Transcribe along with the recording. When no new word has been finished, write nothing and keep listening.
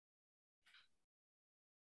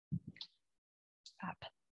Fab.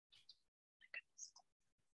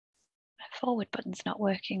 My forward button's not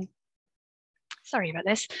working. Sorry about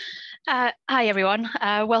this. Hi, everyone.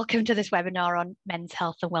 Welcome to this webinar on men's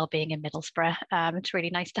health and wellbeing in Middlesbrough. It's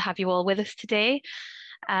really nice to have you all with us today.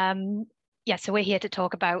 So we're here to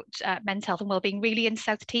talk about men's health and wellbeing really in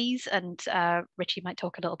South Tees, and Richie might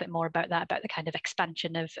talk a little bit more about that, about the kind of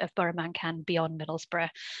expansion of BoroManCan beyond Middlesbrough.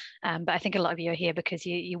 But I think a lot of you are here because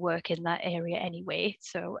you work in that area anyway.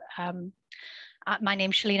 So my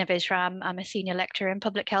name's Shelina Visram. I'm a senior lecturer in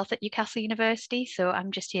public health at Newcastle University. So I'm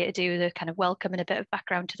just here to do the kind of welcome and a bit of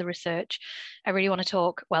background to the research. I really want to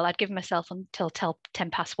talk, well, I'd given myself until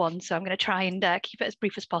 1:10 So I'm going to try and keep it as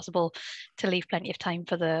brief as possible to leave plenty of time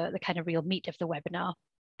for the kind of real meat of the webinar.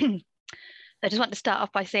 I just want to start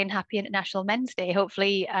off by saying Happy International Men's Day.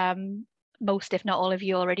 Hopefully, most, if not all of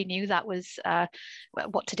you already knew that was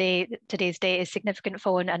what today's date is significant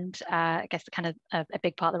for, and I guess the kind of a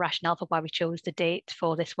big part of the rationale for why we chose the date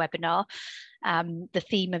for this webinar. The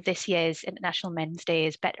theme of this year's International Men's Day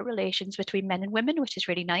is better relations between men and women, which is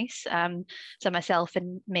really nice. So myself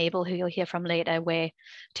and Mabel, who you'll hear from later, we're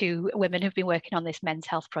two women who've been working on this men's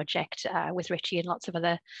health project with Richie and lots of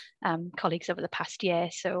other colleagues over the past year.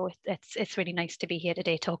 So it's really nice to be here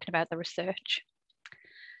today talking about the research.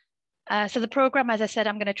 So the programme, as I said,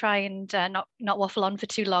 I'm going to try and not waffle on for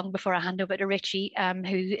too long before I hand over to Richie,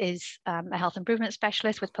 who is a health improvement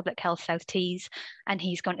specialist with Public Health South Tees, and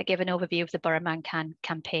he's going to give an overview of the BoroManCan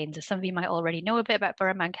campaign. So some of you might already know a bit about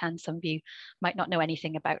BoroManCan, some of you might not know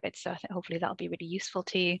anything about it. So I think hopefully that'll be really useful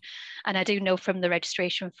to you. And I do know from the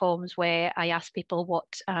registration forms where I asked people what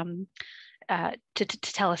to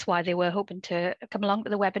tell us why they were hoping to come along to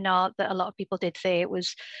the webinar, that a lot of people did say it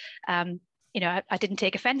was I didn't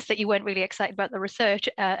take offence that you weren't really excited about the research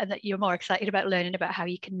and that you're more excited about learning about how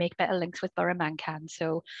you can make better links with BoroManCan.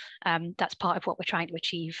 So that's part of what we're trying to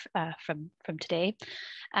achieve from today.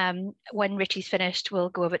 When Richie's finished, we'll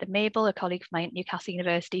go over to Mabel, a colleague of mine at Newcastle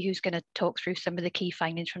University, who's going to talk through some of the key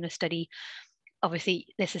findings from the study. Obviously,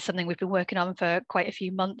 this is something we've been working on for quite a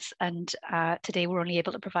few months, and today we're only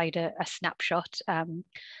able to provide a snapshot,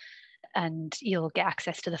 and you'll get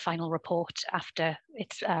access to the final report after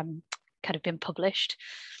it's kind of been published.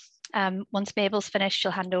 Once Mabel's finished,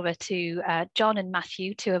 she'll hand over to John and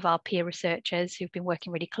Matthew, two of our peer researchers who've been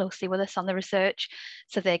working really closely with us on the research.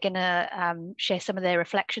 So they're going to share some of their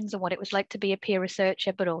reflections on what it was like to be a peer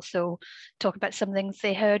researcher, but also talk about some things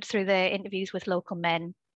they heard through their interviews with local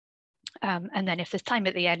men. And then if there's time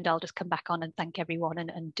at the end, I'll just come back on and thank everyone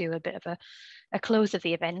and do a bit of a close of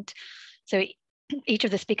the event. So each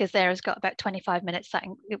of the speakers there has got about 25 minutes.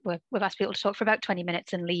 We've asked people to talk for about 20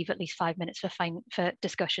 minutes and leave at least 5 minutes for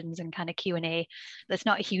discussions and kind of Q&A. There's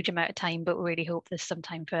not a huge amount of time, but we really hope there's some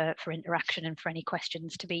time for interaction and for any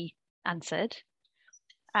questions to be answered.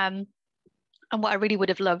 And what I really would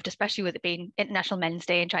have loved, especially with it being International Men's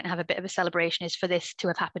Day and trying to have a bit of a celebration, is for this to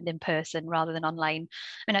have happened in person rather than online.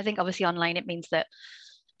 And I think obviously online, it means that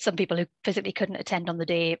some people who physically couldn't attend on the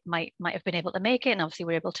day might have been able to make it, and obviously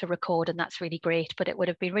we're able to record, and that's really great. But it would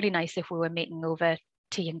have been really nice if we were meeting over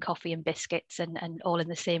tea and coffee and biscuits and all in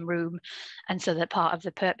the same room. And so that part of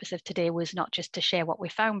the purpose of today was not just to share what we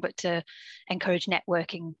found, but to encourage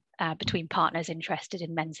networking between partners interested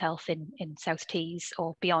in men's health in South Tees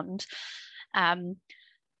or beyond.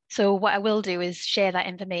 So what I will do is share that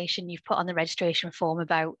information you've put on the registration form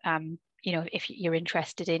about if you're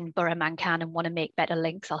interested in BoroManCan and want to make better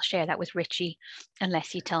links, I'll share that with Richie,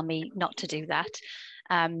 unless you tell me not to do that.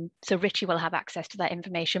 So Richie will have access to that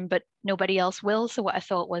information, but nobody else will. So what I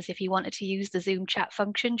thought was, if you wanted to use the Zoom chat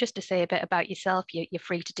function just to say a bit about yourself, you're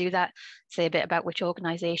free to do that. Say a bit about which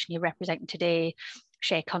organisation you're representing today,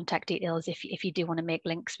 share contact details if you do want to make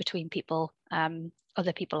links between people,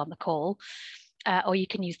 other people on the call. Or you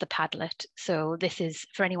can use the Padlet. So this is,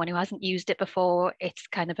 for anyone who hasn't used it before, it's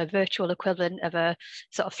kind of a virtual equivalent of a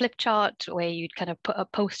sort of flip chart where you'd kind of put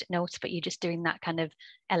up post-it notes, but you're just doing that kind of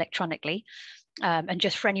electronically. And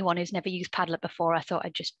just for anyone who's never used Padlet before, I thought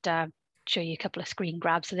I'd just show you a couple of screen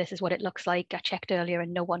grabs. So this is what it looks like. I checked earlier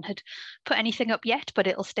and no one had put anything up yet, but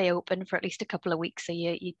it'll stay open for at least a couple of weeks. So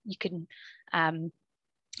you can,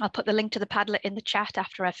 I'll put the link to the Padlet in the chat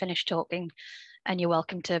after I finish talking. And you're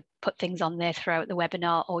welcome to put things on there throughout the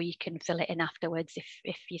webinar, or you can fill it in afterwards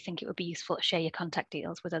if you think it would be useful to share your contact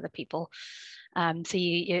details with other people. So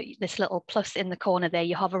this little plus in the corner there,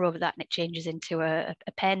 you hover over that and it changes into a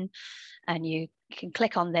pen, and you can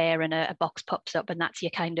click on there and a box pops up, and that's your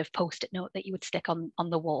kind of post-it note that you would stick on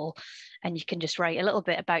the wall. And you can just write a little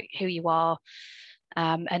bit about who you are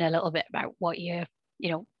and a little bit about what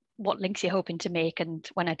what links you're hoping to make. And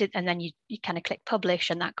when I did, and then you kind of click publish,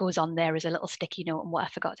 and that goes on there as a little sticky note. And what I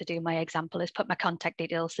forgot to do in my example is put my contact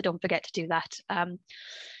details, so don't forget to do that,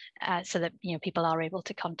 so that people are able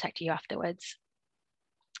to contact you afterwards.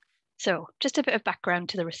 So just a bit of background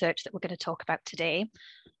to the research that we're going to talk about today.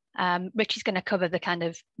 Richie's going to cover the kind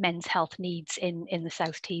of men's health needs in the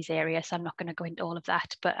South Tees area, so I'm not going to go into all of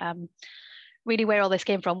that, but really where all this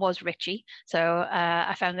came from was Richie. So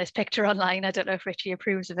I found this picture online. I don't know if Richie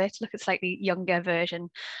approves of it. Look at a slightly younger version.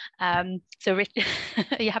 So Rich,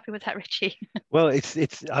 are you happy with that, Richie? Well,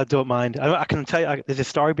 it's I don't mind. I can tell you there's a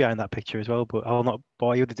story behind that picture as well, but I'll not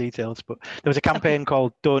bore you with the details. But there was a campaign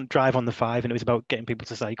called "Don't Drive on the 5," and it was about getting people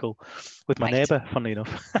to cycle with my neighbour. Funnily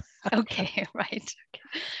enough. Okay, right.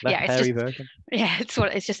 Okay. Yeah, it's hairy version. Yeah,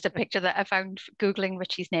 it's just a picture that I found Googling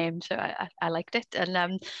Richie's name, so I liked it.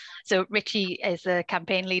 And so Richie is the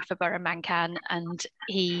campaign lead for BoroManCan, and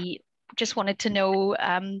he just wanted to know,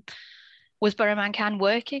 was BoroManCan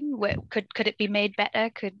working? Could it be made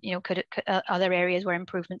better? Are there areas where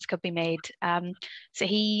improvements could be made? So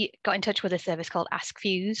he got in touch with a service called Ask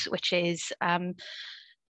Fuse, which is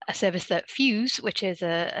a service that Fuse, which is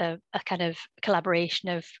a kind of collaboration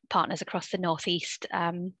of partners across the Northeast.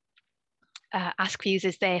 Ask Fuse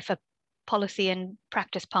is there for policy and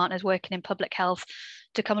practice partners working in public health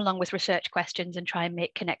to come along with research questions and try and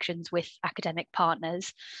make connections with academic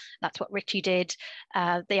partners. That's what Richie did.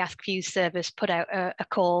 The Ask Fuse service put out a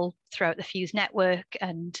call throughout the Fuse network,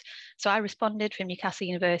 and so I responded from Newcastle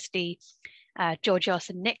University, Georgios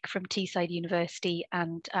and Nick from Teesside University,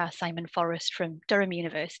 and Simon Forrest from Durham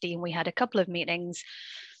University, and we had a couple of meetings,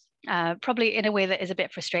 probably in a way that is a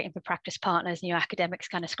bit frustrating for practice partners, academics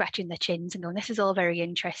kind of scratching their chins and going, this is all very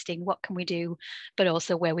interesting, what can we do, but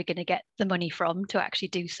also where we're going to get the money from to actually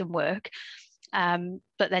do some work.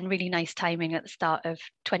 But then really nice timing at the start of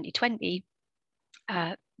 2020,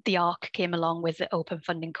 the ARC came along with the open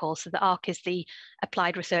funding call. So the ARC is the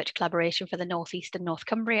Applied Research Collaboration for the North East and North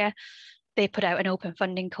Cumbria. They put out an open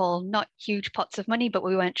funding call, not huge pots of money, but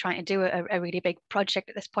we weren't trying to do a really big project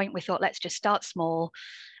at this point. We thought, let's just start small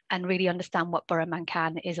and really understand what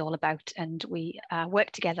BoroManCan is all about. And we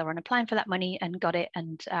worked together on applying for that money and got it.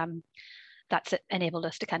 And that's enabled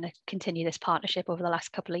us to kind of continue this partnership over the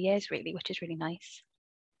last couple of years, really, which is really nice.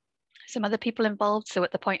 Some other people involved. So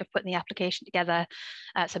at the point of putting the application together,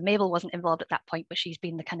 so Mabel wasn't involved at that point, but she's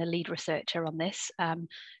been the kind of lead researcher on this.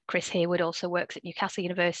 Chris Hayward also works at Newcastle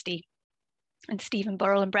University, and Stephen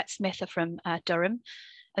Burrell and Brett Smith are from Durham.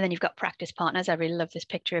 And then you've got practice partners. I really love this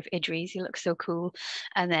picture of Idris. He looks so cool.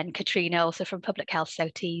 And then Katrina, also from Public Health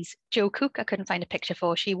South Tees. Jo Cook, I couldn't find a picture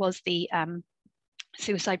for. She was the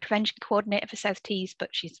suicide prevention coordinator for South Tees, but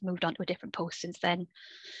she's moved on to a different post since then.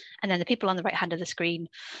 And then the people on the right hand of the screen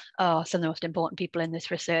are some of the most important people in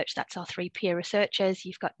this research. That's our 3 peer researchers.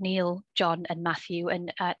 You've got Neil, John, and Matthew.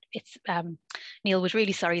 And Neil was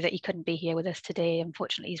really sorry that he couldn't be here with us today.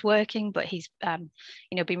 Unfortunately, he's working, but he's been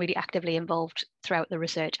really actively involved throughout the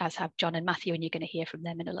research, as have John and Matthew, and you're going to hear from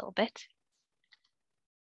them in a little bit.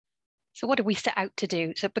 So what did we set out to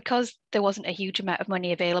do? So because there wasn't a huge amount of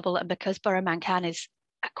money available, and because BoroManCan is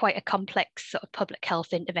quite a complex sort of public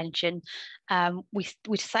health intervention, we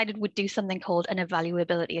decided we'd do something called an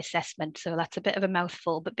evaluability assessment. So that's a bit of a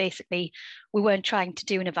mouthful, but basically we weren't trying to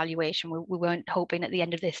do an evaluation. We weren't hoping at the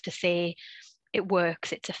end of this to say it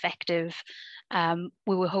works, it's effective.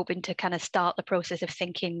 We were hoping to kind of start the process of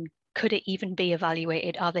thinking, could it even be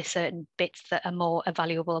evaluated? Are there certain bits that are more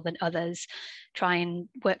evaluable than others? Try and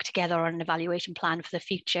work together on an evaluation plan for the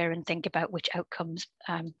future and think about which outcomes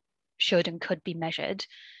should and could be measured.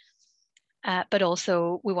 But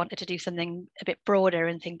also we wanted to do something a bit broader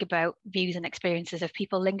and think about views and experiences of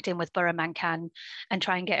people linked in with BoroManCan and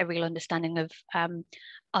try and get a real understanding of,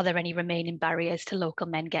 are there any remaining barriers to local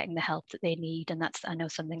men getting the help that they need? And that's, I know,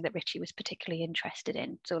 something that Richie was particularly interested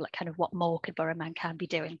in. So like kind of what more could BoroManCan be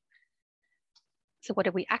doing? So what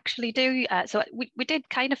did we actually do? So we did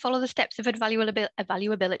kind of follow the steps of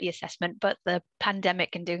evaluability assessment, but the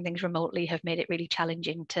pandemic and doing things remotely have made it really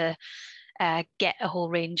challenging to get a whole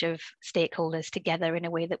range of stakeholders together in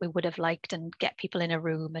a way that we would have liked, and get people in a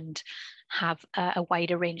room and have a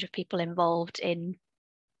wider range of people involved in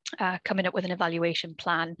coming up with an evaluation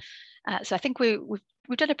plan. So I think we've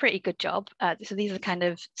done a pretty good job. So these are the kind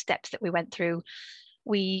of steps that we went through.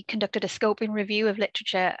 We conducted a scoping review of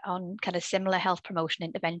literature on kind of similar health promotion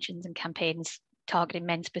interventions and campaigns targeting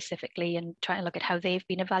men specifically, and trying to look at how they've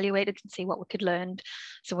been evaluated and see what we could learn.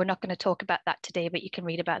 So we're not going to talk about that today, but you can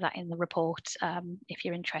read about that in the report if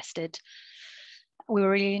you're interested. We were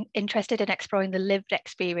really interested in exploring the lived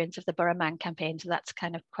experience of the BoroMan campaign. So that's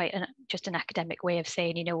kind of quite just an academic way of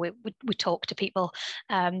saying, you know, we talk to people,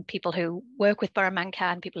 people who work with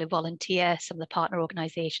BoroManCan, people who volunteer, some of the partner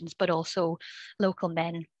organisations, but also local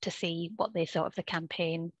men to see what they thought of the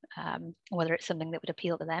campaign, whether it's something that would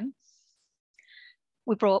appeal to them.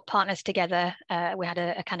 We brought partners together. We had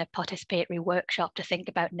a kind of participatory workshop to think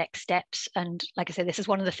about next steps. And like I said, this is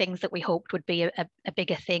one of the things that we hoped would be a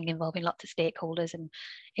bigger thing involving lots of stakeholders. And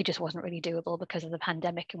it just wasn't really doable because of the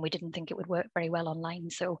pandemic. And we didn't think it would work very well online.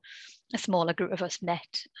 So a smaller group of us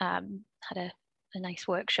met, had a nice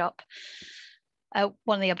workshop.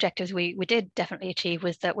 One of the objectives we did definitely achieve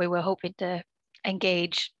was that we were hoping to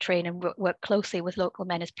engage, train and work closely with local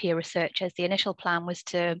men as peer researchers. The initial plan was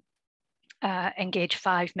to engage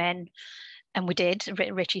 5 men, and we did.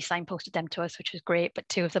 Richie signposted them to us, which was great, but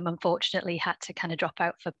 2 of them unfortunately had to kind of drop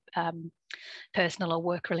out for personal or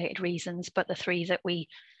work related reasons. But the 3 that we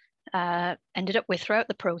ended up with throughout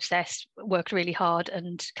the process worked really hard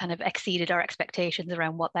and kind of exceeded our expectations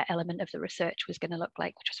around what that element of the research was going to look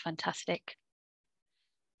like, which was fantastic.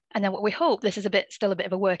 And then what we hope, this is still a bit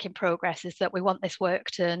of a work in progress, is that we want this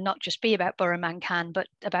work to not just be about BoroManCan, but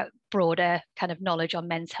about broader kind of knowledge on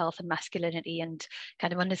men's health and masculinity, and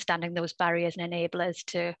kind of understanding those barriers and enablers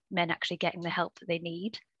to men actually getting the help that they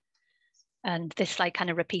need. And this slide kind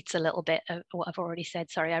of repeats a little bit of what I've already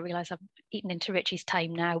said. Sorry, I realise I've eaten into Richie's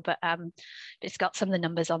time now, but it's got some of the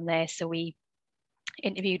numbers on there. So we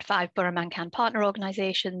interviewed 5 BoroManCan partner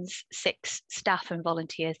organisations, 6 staff and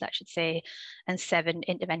volunteers, that should say, and 7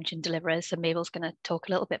 intervention deliverers. So Mabel's going to talk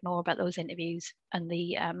a little bit more about those interviews. And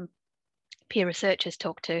the peer researchers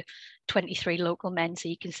talked to 23 local men. So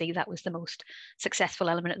you can see that was the most successful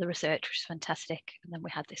element of the research, which is fantastic. And then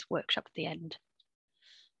we had this workshop at the end.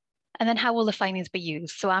 And then how will the findings be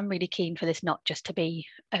used? So I'm really keen for this not just to be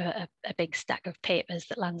a big stack of papers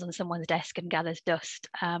that lands on someone's desk and gathers dust.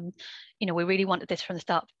 You know, we really wanted this from the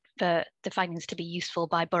start for the findings to be useful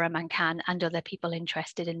by BoroManCan and other people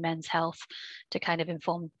interested in men's health to kind of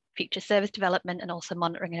inform future service development and also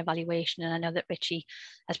monitoring and evaluation. And I know that Richie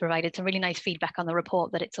has provided some really nice feedback on the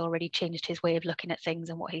report that it's already changed his way of looking at things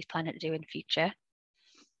and what he's planning to do in future.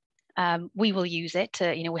 We will use it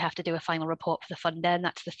to, you know, we have to do a final report for the funder, and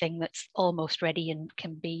that's the thing that's almost ready and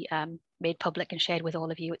can be made public and shared with all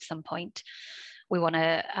of you at some point. We want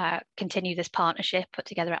to continue this partnership, put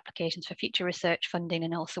together applications for future research funding,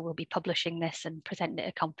 and also we'll be publishing this and presenting it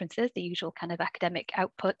at conferences, the usual kind of academic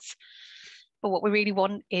outputs. But what we really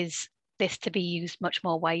want is this to be used much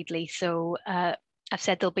more widely. So I've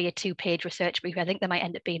said there'll be a 2-page research brief. I think there might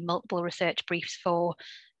end up being multiple research briefs for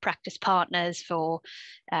practice partners, for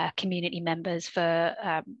community members, for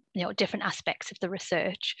you know, different aspects of the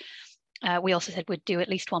research. We also said we'd do at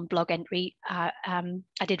least 1 blog entry. I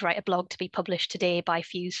did write a blog to be published today by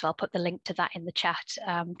Fuse, so I'll put the link to that in the chat,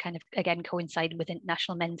 kind of again coinciding with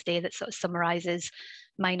International Men's Day, that sort of summarises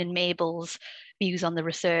mine and Mabel's views on the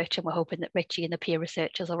research, and we're hoping that Richie and the peer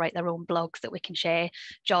researchers will write their own blogs that we can share.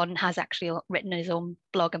 John has actually written his own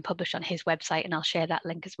blog and published on his website, and I'll share that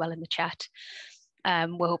link as well in the chat.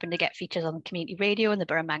 We're hoping to get features on community radio and the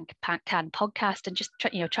BoroManCan podcast, and just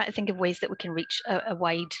try to think of ways that we can reach a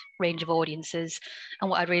wide range of audiences. And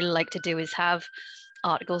what I'd really like to do is have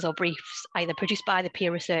articles or briefs either produced by the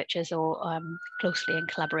peer researchers or closely in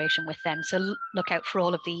collaboration with them. So look out for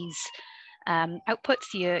all of these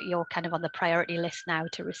outputs. You're kind of on the priority list now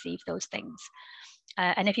to receive those things.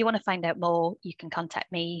 And if you want to find out more, you can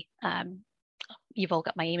contact me. You've all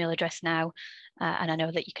got my email address now, and I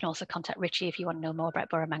know that you can also contact Richie if you want to know more about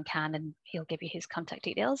BoroManCan, and he'll give you his contact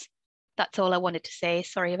details. That's all I wanted to say.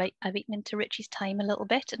 Sorry, I've eaten into Richie's time a little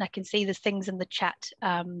bit, and I can see there's things in the chat.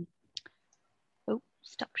 Oh,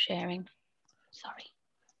 stop sharing. Sorry.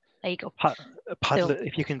 There you go. Padlet, so,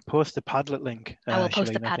 if you can post the Padlet link. I will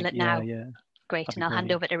post Shelina, the Padlet now. Yeah. Great, and I'll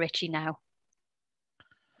hand over to Richie now.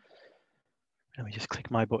 Let me just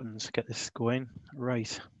click my buttons, get this going.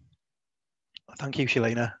 Right. Thank you,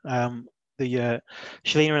 Shelina. Shelina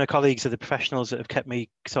and her colleagues are the professionals that have kept me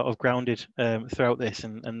sort of grounded throughout this,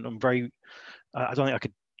 and I'm very, I don't think I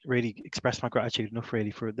could really express my gratitude enough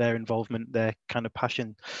really for their involvement, their kind of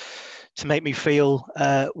passion to make me feel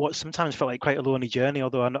what sometimes felt like quite a lonely journey,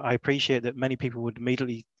 although I appreciate that many people would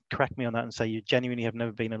immediately correct me on that and say you genuinely have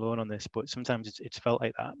never been alone on this, but sometimes it's felt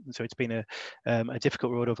like that. And so it's been a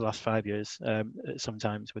difficult road over the last 5 years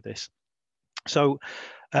sometimes with this. So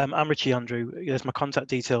I'm Richie Andrew. There's my contact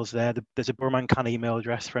details there. There's a BoroManCan email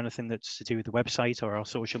address for anything that's to do with the website or our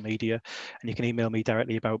social media, and you can email me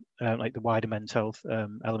directly about like the wider men's health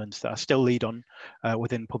elements that I still lead on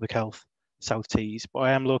within public health South Tees, but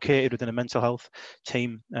I am located within a mental health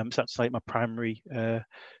team. So that's like my primary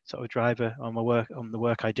sort of driver on my work, on the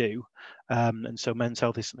work I do. And so men's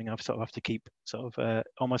health is something I've sort of have to keep sort of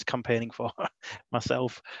almost campaigning for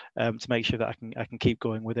myself, to make sure that I can keep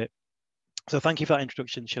going with it. So thank you for that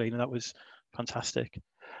introduction, Shelina. That was fantastic.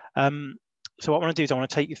 So what I want to do is I want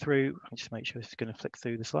to take you through, I'll just make sure this is going to flick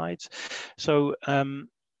through the slides. So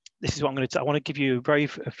this is what I'm going to, I want to give you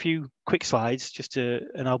a few quick slides just to,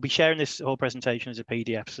 and I'll be sharing this whole presentation as a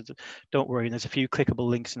PDF, so don't worry. And there's a few clickable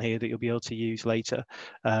links in here that you'll be able to use later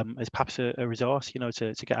as perhaps a resource,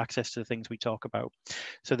 to get access to the things we talk about.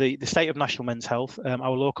 So the state of national men's health,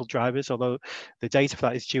 our local drivers, although the data for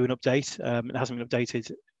that is due an update, it hasn't been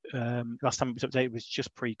updated. Last time it was updated was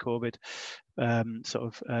just pre-COVID,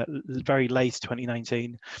 very late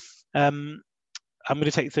 2019. I'm going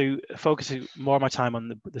to take you through, focusing more of my time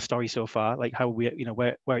on the story so far, like how we,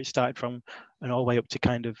 where it started from, and all the way up to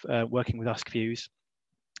kind of working with Ask Views,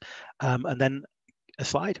 and then a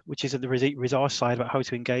slide, which is the resource slide about how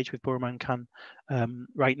to engage with BoroManCan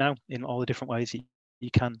right now in all the different ways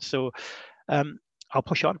you can. So I'll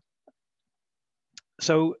push on.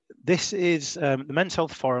 So this is the Men's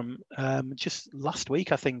Health Forum. Just last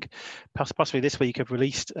week, I think, possibly this week, have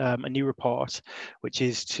released a new report, which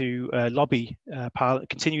is to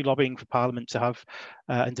continue lobbying for Parliament to have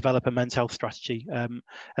and develop a men's health strategy, and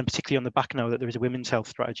particularly on the back now that there is a women's health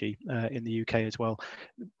strategy in the UK as well.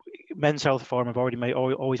 Men's Health Forum have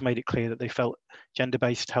always made it clear that they felt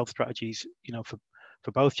gender-based health strategies,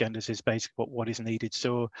 for both genders, is basically what is needed.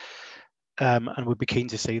 So. And we'd be keen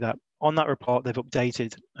to see that. On that report, they've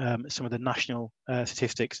updated some of the national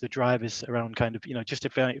statistics, the drivers around kind of,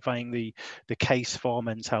 justifying the case for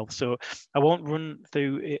men's health. So I won't run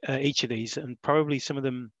through each of these, and probably some of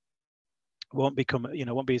them won't be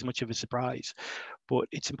as much of a surprise, but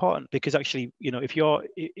it's important because actually,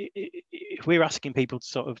 if we're asking people to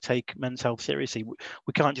sort of take men's health seriously,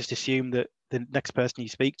 we can't just assume that the next person you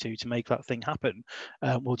speak to make that thing happen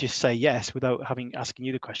will just say yes without asking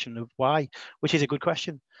you the question of why, which is a good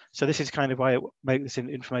question. So this is kind of why I make this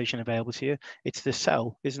information available to you. It's the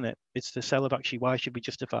sell, isn't it? It's the sell of actually why should we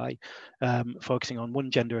justify focusing on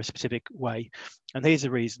one gender a specific way. And here's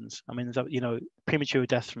the reasons. I mean, premature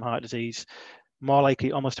death from heart disease, more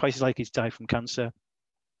likely, almost twice as likely to die from cancer.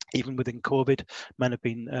 Even within COVID, men have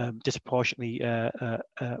been disproportionately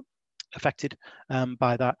affected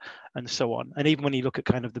by that, and so on. And even when you look at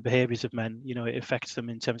kind of the behaviours of men, it affects them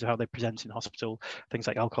in terms of how they present in hospital, things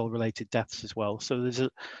like alcohol-related deaths as well. So there's a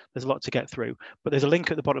lot to get through. But there's a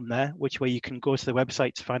link at the bottom there, where you can go to the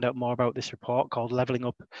website to find out more about this report called Levelling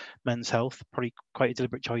Up Men's Health. Probably quite a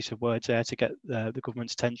deliberate choice of words there to get the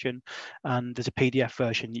government's attention. And there's a PDF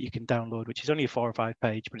version that you can download, which is only a 4 or 5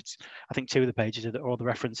 page, but I think 2 of the pages are all the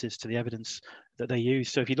references to the evidence that they use.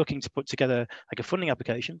 So if you're looking to put together like a funding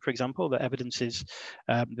application, for example, that evidences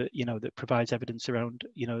that provides evidence around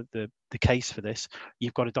the case for this,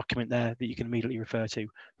 you've got a document there that you can immediately refer to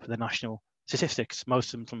for the national statistics,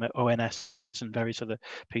 most of them from ONS and various other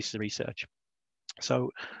pieces of research. So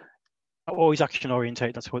always action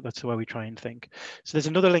oriented. That's the way we try and think. So there's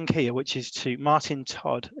another link here, which is to Martin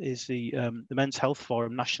Todd, is the Men's Health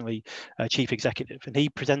Forum nationally chief executive, and he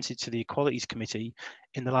presented to the Equalities Committee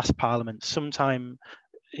in the last Parliament sometime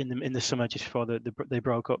in the summer, just before they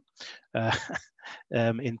broke up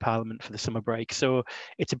in Parliament for the summer break. So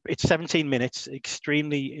it's 17 minutes,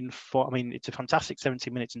 extremely it's a fantastic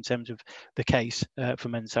 17 minutes in terms of the case for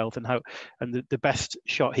men's health and the best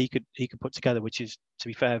shot he could put together, which is, to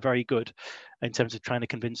be fair, very good in terms of trying to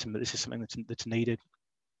convince him that this is something that's needed.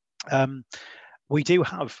 We do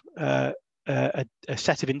have a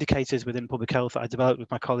set of indicators within public health that I developed with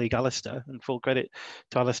my colleague Alistair, and full credit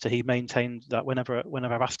to Alistair, he maintained that whenever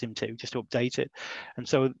I've asked him to, just to update it. And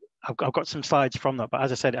so I've got some slides from that, but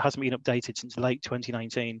as I said, it hasn't been updated since late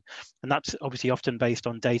 2019, and that's obviously often based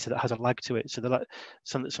on data that has a lag to it. So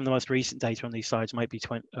some of the most recent data on these slides might be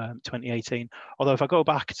 2018. Although if I go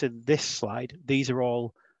back to this slide, these are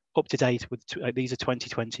all up to date with these are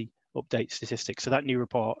 2020 update statistics. So that new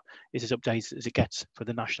report is as updated as it gets for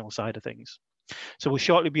the national side of things. So we'll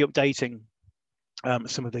shortly be updating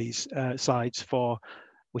some of these slides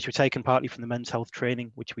which were taken partly from the men's health training,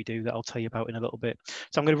 which we do, that I'll tell you about in a little bit.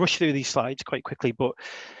 So I'm going to rush through these slides quite quickly, but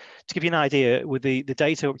to give you an idea, with the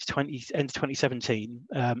data up to end of 2017,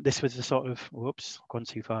 this was the sort of, whoops, I've gone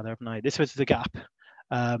too far there, haven't I? This was the gap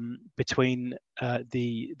between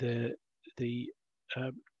the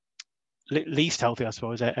least healthy, I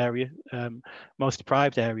suppose, area, most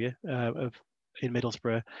deprived area of in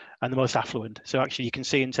Middlesbrough and the most affluent. So actually you can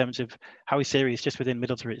see in terms of how serious just within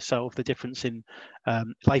Middlesbrough itself, the difference in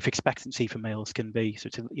life expectancy for males can be. So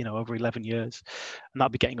it's, over 11 years, and that'll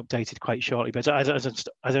be getting updated quite shortly. But as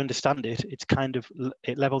I understand it, it's kind of,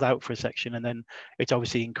 it leveled out for a section, and then it's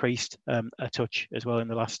obviously increased a touch as well in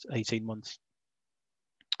the last 18 months.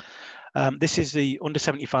 This is the under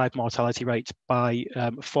 75 mortality rate by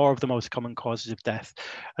 4 of the most common causes of death,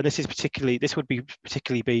 and this would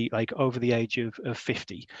particularly be like over the age of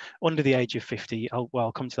 50. Under the age of 50,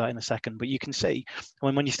 I'll come to that in a second. But you can see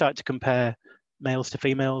when you start to compare males to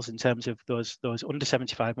females in terms of those under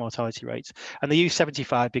 75 mortality rates, and they use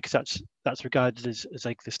 75 because that's regarded as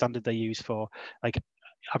like the standard they use for like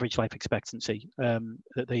average life expectancy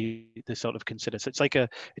that they sort of consider. So it's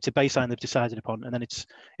a baseline they've decided upon, and then it's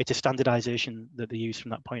a standardization that they use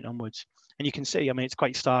from that point onwards. And you can see, I mean, it's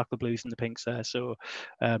quite stark, the blues and the pinks there. So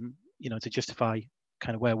to justify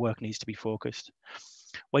kind of where work needs to be focused.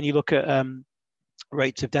 When you look at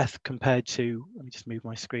rates of death compared to, let me just move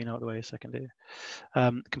my screen out of the way a second here,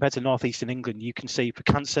 compared to northeastern England, you can see for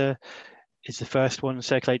cancer is the first one,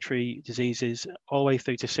 circulatory diseases, all the way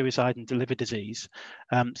through to suicide and liver disease.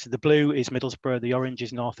 So the blue is Middlesbrough, the orange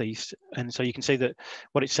is northeast, and so you can see that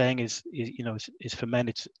what it's saying is for men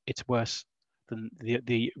it's worse than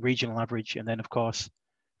the regional average, and then of course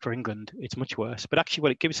for England it's much worse. But actually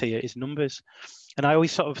what it gives here is numbers, and I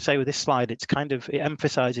always sort of say with this slide, it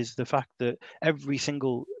emphasizes the fact that every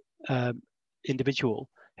single individual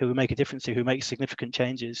who will make a difference who makes significant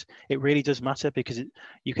changes, it really does matter, because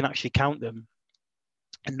you can actually count them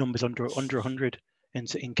in numbers under 100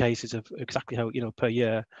 in cases of exactly how, per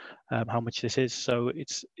year, how much this is. So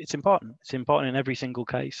it's important. It's important in every single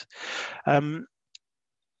case. In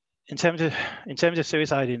terms of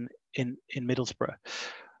suicide in Middlesbrough,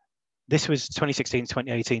 this was 2016 to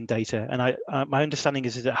 2018 data, and my understanding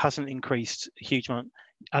is that it hasn't increased a huge amount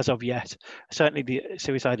as of yet. Certainly the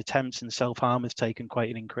suicide attempts and self-harm has taken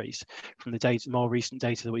quite an increase from the more recent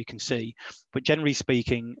data that we can see. But generally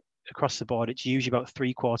speaking, across the board, it's usually about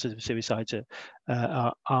 3/4 of suicides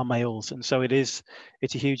are males, and so it's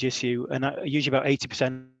a huge issue. And usually about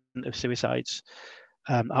 80% of suicides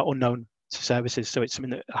are unknown to services, so it's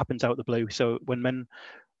something that happens out of the blue. So when men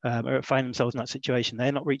find themselves in that situation,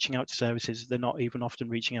 they're not reaching out to services, they're not even often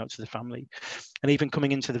reaching out to the family. And even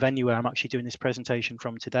coming into the venue where I'm actually doing this presentation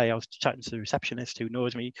from today, I was chatting to the receptionist who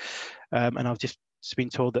knows me, and I've just been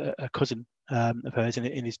told that a cousin of hers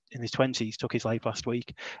in his 20s took his life last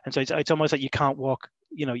week. And so it's almost like you can't walk,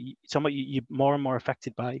 it's almost you're more and more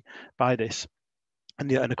affected by this,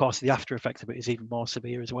 and of course the after effect of it is even more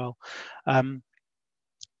severe as well.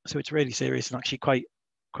 So it's really serious and actually quite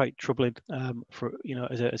troubling for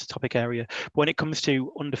as a topic area. But when it comes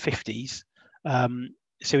to under 50s,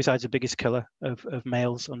 suicide is the biggest killer of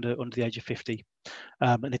males under the age of 50,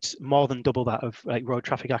 and it's more than double that of like road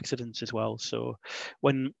traffic accidents as well. So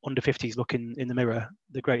when under 50s look in the mirror,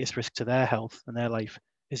 the greatest risk to their health and their life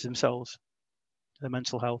is themselves, their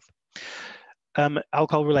mental health.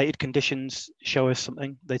 Alcohol-related conditions show us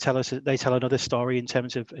something. They tell another story in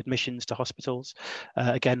terms of admissions to hospitals.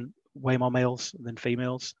 Again, way more males than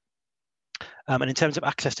females. And in terms of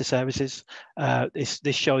access to services,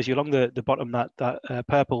 this shows you along the bottom that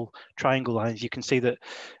purple triangle lines. You can see that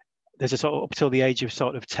there's a sort of up till the age of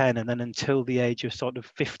sort of 10, and then until the age of sort of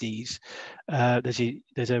 50s,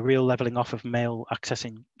 there's a real leveling off of male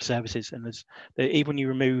accessing services. And even when you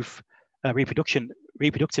remove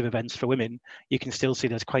reproductive events for women, you can still see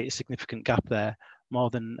there's quite a significant gap there.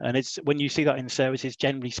 And it's when you see that in services,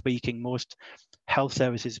 generally speaking, most health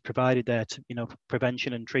services provided there to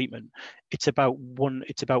prevention and treatment, it's about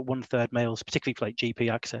 1/3 males, particularly for like GP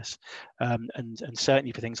access, and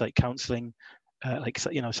certainly for things like counselling, like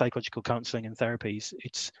psychological counselling and therapies.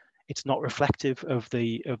 It's not reflective of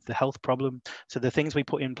the health problem. So the things we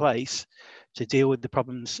put in place to deal with the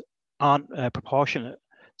problems aren't proportionate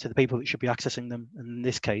to the people that should be accessing them. And in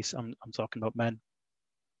this case, I'm talking about men.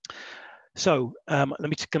 So let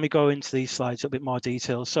me go into these slides a bit more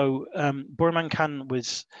detail. So BoroManCan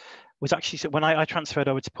was actually, so when I transferred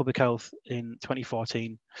over to public health in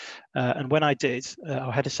 2014, and when I did,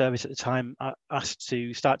 our head of service at the time asked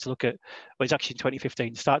to start to look at, well, it's actually in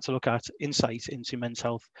 2015, start to look at insight into men's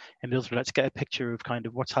health in Middlesbrough. Let's get a picture of kind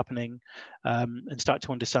of what's happening, and start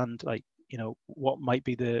to understand what might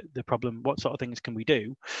be the problem, what sort of things can we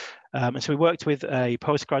do. And so we worked with a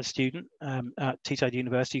postgrad student at Teesside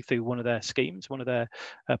University through one of their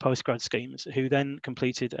postgrad schemes, who then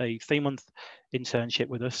completed a 3-month internship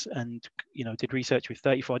with us and did research with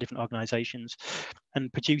 34 different organisations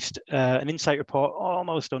and produced an insight report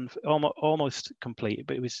almost complete,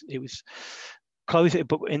 but it was close it,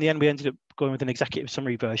 but in the end we ended up going with an executive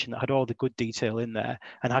summary version that had all the good detail in there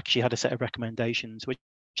and actually had a set of recommendations, which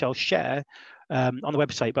I'll share on the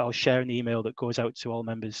website, but I'll share in the email that goes out to all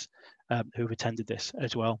members who've attended this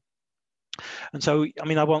as well. And so, I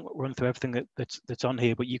mean, I won't run through everything that's on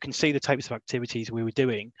here, but you can see the types of activities we were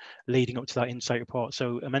doing leading up to that insight report.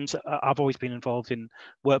 So I've always been involved in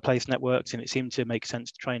workplace networks, and it seemed to make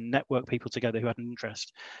sense to try and network people together who had an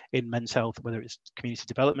interest in men's health, whether it's community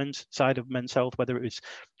development side of men's health, whether it was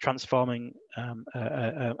transforming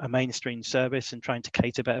a mainstream service and trying to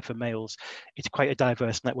cater better for males. It's quite a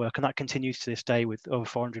diverse network, and that continues to this day with over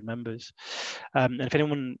 400 members. And if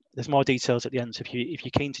anyone, there's more details at the end. So if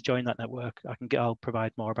you're keen to join that network, I'll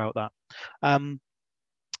provide more about that.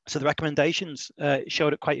 So the recommendations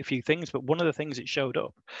showed up quite a few things, but one of the things it showed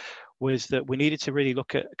up was that we needed to really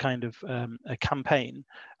look at kind of a campaign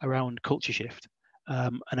around culture shift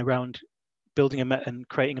and around building and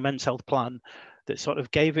creating a men's health plan that sort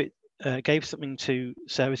of gave something to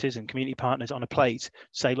services and community partners on a plate.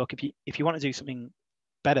 Say, look, if you want to do something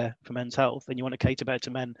better for men's health and you want to cater better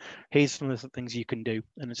to men, here's some of the things you can do.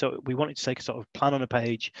 And so we wanted to take a sort of plan on a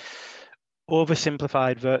page,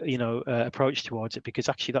 oversimplified approach towards it, because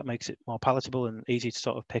actually that makes it more palatable and easy to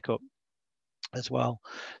sort of pick up as well.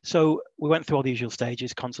 So we went through all the usual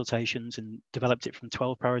stages, consultations, and developed it from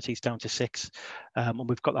 12 priorities down to 6, and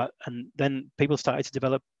we've got that. And then people started to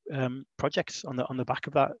develop projects on the back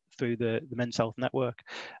of that through the men's health network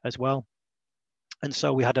as well. And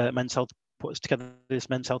so we had a men's health put together this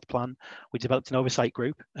men's health plan. We developed an oversight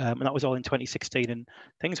group, and that was all in 2016. And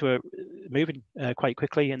things were moving quite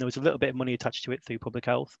quickly, and there was a little bit of money attached to it through public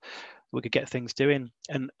health. We could get things doing,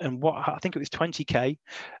 and what I think it was 20k,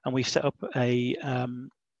 and we set up a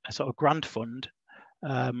sort of grant fund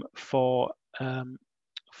for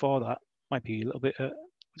that. Might be a little bit. Was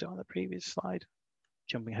it on the previous slide?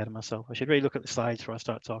 Jumping ahead of myself. I should really look at the slides before I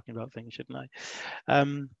start talking about things, shouldn't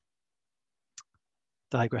I?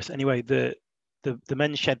 Digress. Anyway, the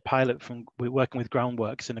men's shed pilot from we're working with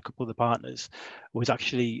Groundworks and a couple of the partners was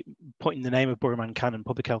actually putting the name of BoroManCan and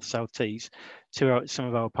Public Health South Tees to some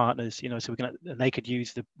of our partners, so they could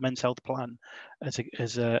use the men's health plan as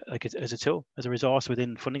a tool, as a resource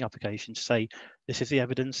within funding applications to say, this is the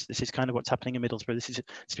evidence, this is kind of what's happening in Middlesbrough, this is a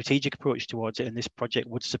strategic approach towards it, and this project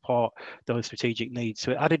would support those strategic needs.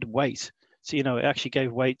 So it added weight. So it actually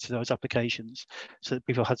gave weight to those applications, so that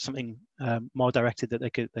people had something more directed that they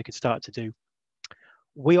could start to do.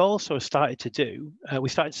 We also started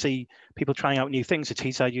to see people trying out new things. So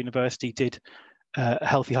Teesside University did a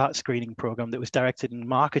healthy heart screening program that was directed and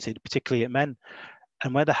marketed particularly at men,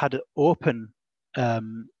 and where they had it open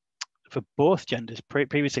for both genders.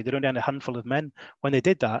 Previously, they'd only had a handful of men. When they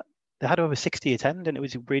did that, they had over 60 attend, and it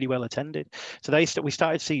was really well attended. So we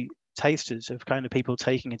started to see tasters of kind of people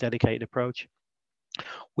taking a dedicated approach.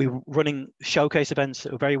 We were running showcase events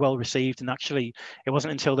that were very well received, and actually it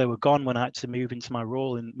wasn't until they were gone when I had to move into my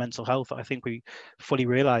role in mental health that I think we fully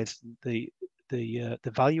realized the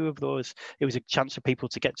value of those. It was a chance for people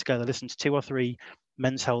to get together, listen to 2 or 3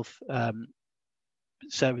 men's health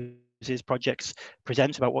services projects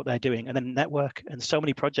present about what they're doing, and then network. And so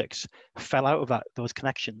many projects fell out of those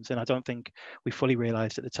connections, and I don't think we fully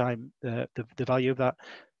realized at the time the value of that.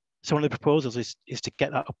 So one of the proposals is to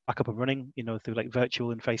get that back up and running, through like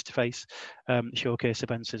virtual and face-to-face showcase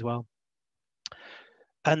events as well.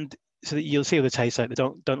 And so that you'll see with the taste, like the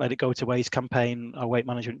don't let it go to waste campaign, our weight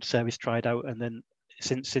management service tried out, and then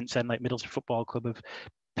since then, like Middlesbrough Football Club have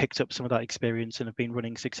picked up some of that experience and have been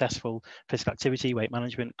running successful physical activity, weight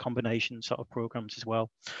management combination sort of programs as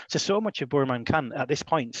well. So much of BoroManCan at this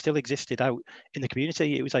point still existed out in the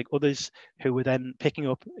community. It was like others who were then picking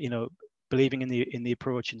up, believing in the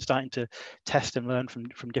approach and starting to test and learn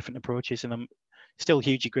from different approaches. And I'm still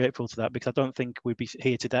hugely grateful to that, because I don't think we'd be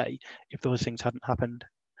here today if those things hadn't happened.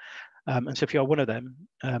 And so if you're one of them,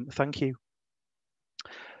 thank you.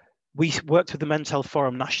 We worked with the Men's Health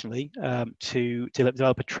Forum nationally to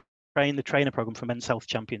develop the trainer program for men's health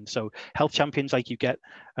champions. So health champions like you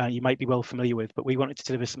might be well familiar with, but we wanted to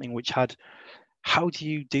deliver something which had, how do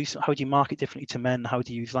you market differently to men? How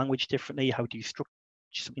do you use language differently? How do you structure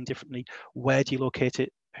something differently? Where do you locate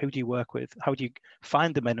it? Who do you work with? How do you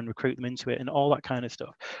find the men and recruit them into it? And all that kind of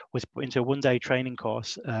stuff was put into a one-day training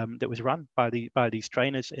course that was run by these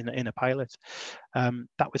trainers in a pilot.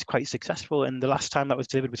 That was quite successful. And the last time that was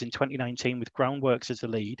delivered was in 2019 with Groundworks as the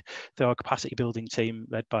lead, through our capacity building team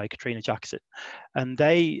led by Katrina Jackson. And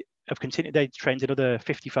they have continued. They trained another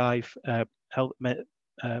 55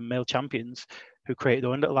 male champions who created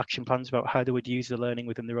their own little action plans about how they would use the learning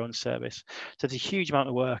within their own service. So there's a huge amount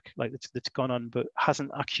of work like that's gone on, but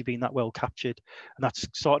hasn't actually been that well captured. And that's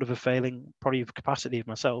sort of a failing, probably of capacity of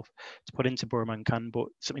myself to put into BoroManCan, but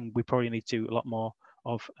something we probably need to do a lot more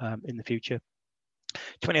of in the future.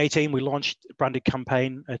 2018, we launched a branded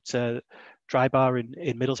campaign at Dry Bar in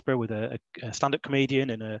Middlesbrough with a stand-up comedian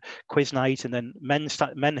and a quiz night, and then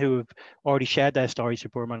men who have already shared their stories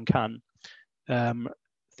with BoroManCan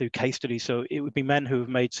through case studies. So it would be men who have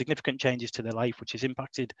made significant changes to their life, which has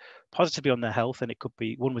impacted positively on their health. And it could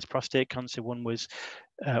be, one was prostate cancer, one was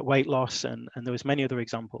weight loss, and there was many other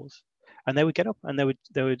examples. And they would get up and I would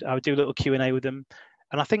do a little Q&A with them.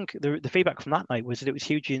 And I think the feedback from that night was that it was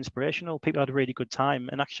hugely inspirational. People had a really good time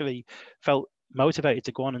and actually felt motivated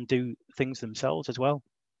to go on and do things themselves as well.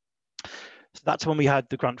 So that's when we had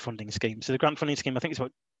the grant funding scheme. So the grant funding scheme, I think it's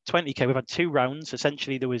about 20k. We've had 2 rounds.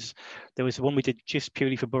 Essentially, there was one we did just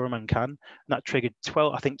purely for BoroManCan, and that triggered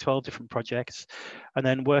 12 different projects. And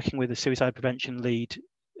then working with a suicide prevention lead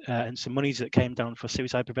and some monies that came down for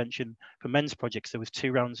suicide prevention for men's projects, there was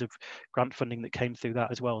 2 rounds of grant funding that came through that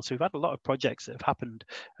as well. So we've had a lot of projects that have happened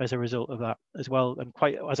as a result of that as well. And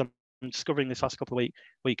quite, as I'm discovering this last couple of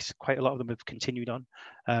weeks, quite a lot of them have continued on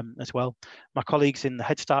as well. My colleagues in the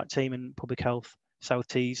Head Start team in public health, South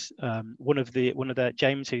Tees, one of their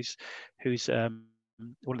James, who's one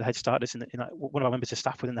of the Head Starters one of our members of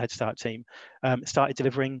staff within the Head Start team, started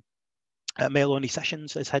delivering male-only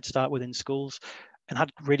sessions as Head Start within schools, and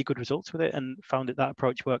had really good results with it, and found that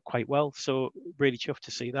approach worked quite well. So really chuffed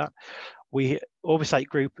to see that. Oversight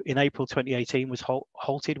group in April 2018 was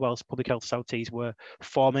halted whilst Public Health South Tees were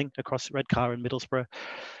forming across Redcar and Middlesbrough,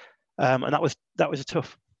 and that was a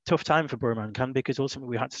tough time for BoroManCan, because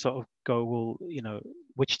ultimately we had to sort of go, well,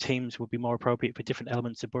 which teams would be more appropriate for different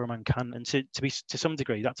elements of BoroManCan, and to some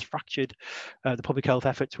degree that's fractured the public health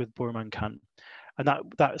efforts with BoroManCan, and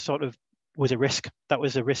that sort of was a risk. That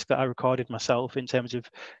was a risk that I recorded myself in terms of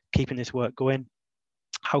keeping this work going.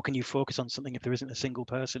 How can you focus on something if there isn't a single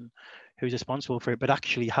person who's responsible for it, but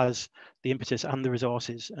actually has the impetus and the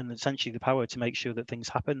resources and essentially the power to make sure that things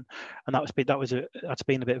happen? And that's been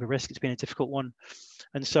a bit of a risk. It's been a difficult one,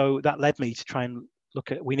 and so that led me to try and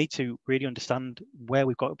look at, we need to really understand where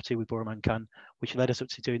we've got up to with BoroManCan, which led us up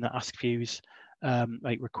to doing that Ask Views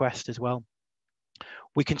request as well.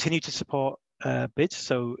 We continue to support bids.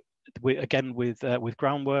 So with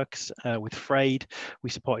Groundworks, with Frayed, we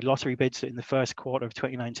supported lottery bids that in the first quarter of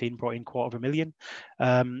 2019 brought in $250,000.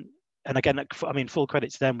 And again, I mean, full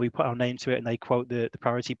credit to them. We put our name to it, and they quote the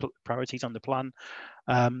priorities on the plan.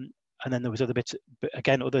 And then there was other bits, but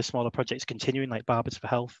again, other smaller projects continuing, like Barbers for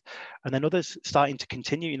Health, and then others starting to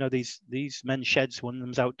continue. These men's sheds. One of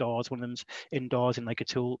them's outdoors, one of them's indoors in like a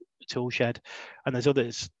tool shed, and there's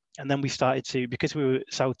others. And then we started to, because we were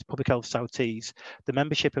Public Health South Tees, the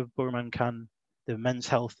membership of BoroManCan, the Men's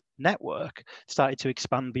Health Network, started to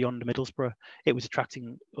expand beyond Middlesbrough. It was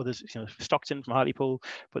attracting others, Stockton from Hartlepool.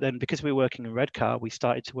 But then because we were working in Redcar, we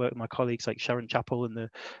started to work with my colleagues like Sharon Chappell and the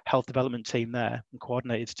health development team there, and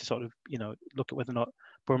coordinated to sort of, look at whether or not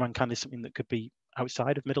BoroManCan is something that could be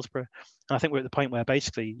outside of Middlesbrough. And I think we're at the point where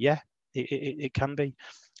basically, yeah, it can be.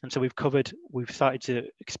 And so we've started to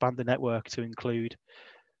expand the network to include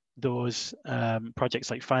those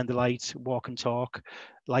projects like Find the Light, Walk and Talk,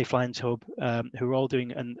 Lifelines Hub, who are all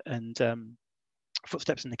doing, and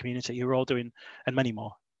Footsteps in the Community, who are all doing, and many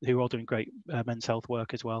more, who are all doing great men's health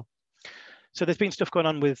work as well. So there's been stuff going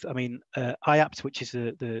on with, IAPT, which is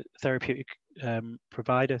the therapeutic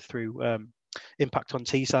provider through Impact on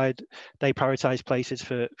Teesside. They prioritise places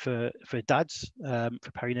for dads,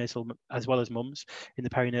 for perinatal, as well as mums in the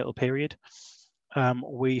perinatal period.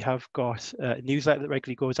 We have got a newsletter that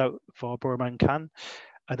regularly goes out for BoroManCan,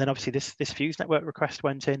 and then obviously this Fuse Network request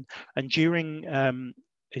went in, and during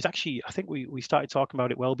it's actually, I think we started talking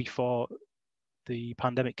about it well before the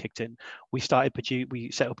pandemic kicked in. We set up YouTube,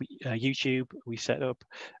 we set up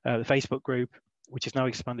the Facebook group, which is now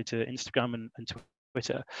expanded to Instagram and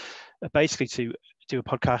Twitter, basically to do a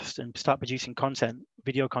podcast and start producing content,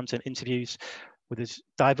 video content, interviews with as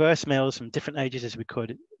diverse males from different ages as we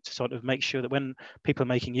could, to sort of make sure that when people are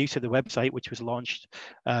making use of the website, which was launched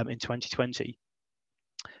in 2020,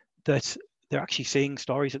 that they're actually seeing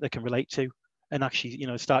stories that they can relate to, and actually,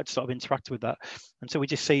 start to sort of interact with that. And so we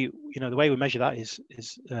just see, the way we measure that is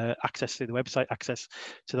access to the website, access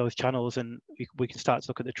to those channels, and we can start to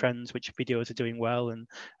look at the trends, which videos are doing well, and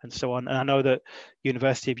so on. And I know that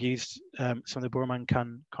university have used some of the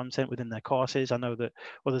BoroManCan content within their courses. I know that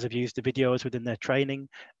others have used the videos within their training.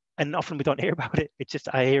 And often we don't hear about it. It's just,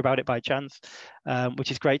 I hear about it by chance,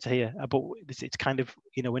 which is great to hear. But it's kind of,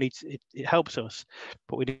 it helps us,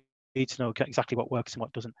 but we need to know exactly what works and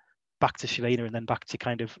what doesn't, back to Shelina, and then back to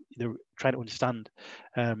kind of trying to understand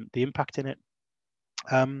the impact in it.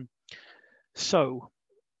 So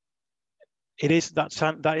it is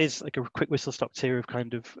that is like a quick whistle stop tour of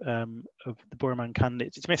kind of the BoroManCan.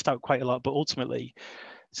 It's missed out quite a lot, but ultimately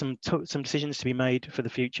some decisions to be made for the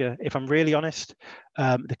future. If I'm really honest,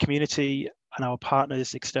 the community and our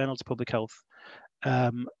partners external to public health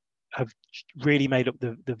have really made up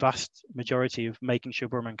the vast majority of making sure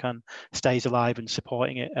BoroManCan stays alive and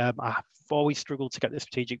supporting it. I've always struggled to get the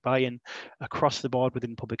strategic buy-in across the board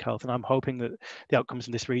within public health, and I'm hoping that the outcomes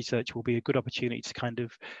in this research will be a good opportunity to kind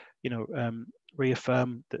of,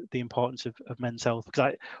 reaffirm the importance of men's health.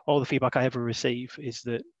 Because all the feedback I ever receive is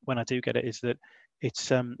that when I do get it, is that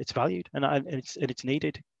it's valued and it's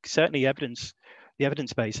needed. Certainly, the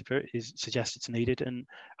evidence base suggests it's needed, and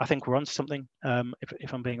I think we're onto something.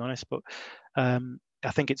 If I'm being honest, but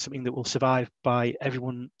I think it's something that will survive by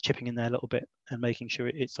everyone chipping in their little bit and making sure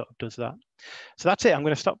it sort of does that. So that's it. I'm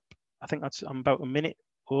going to stop. I think I'm about a minute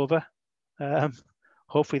over.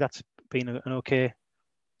 Hopefully that's been an okay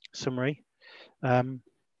summary.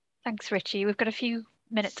 Thanks, Richie. We've got a few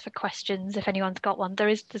minutes for questions if anyone's got one.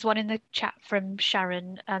 There's one in the chat from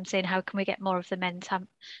Sharon saying, how can we get more of the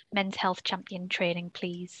men's health champion training,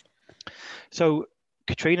 please? So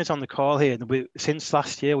Katrina's on the call here, and since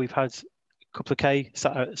last year we've had a couple of K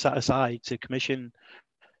set aside to commission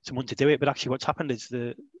someone to do it. But actually what's happened is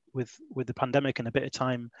with the pandemic and a bit of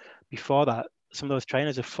time before that, some of those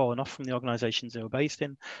trainers have fallen off from the organisations they were based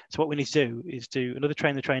in. So what we need to do is do another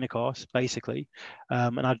train the trainer course, basically.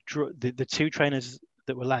 And the two trainers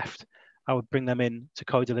that were left, I would bring them in to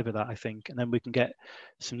co-deliver that, I think, and then we can get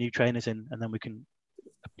some new trainers in, and then we can,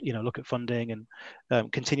 look at funding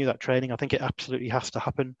and continue that training. I think it absolutely has to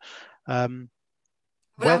happen. From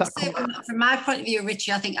my point of view,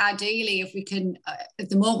 Richie, I think ideally, if we can, at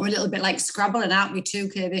the moment we're a little bit like scrabbling out with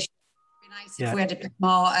 2K this year. It'd be nice if we had a bit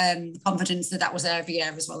more confidence that was every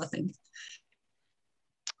year as well, I think.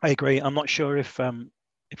 I agree. I'm not sure if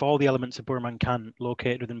all the elements of BoroManCan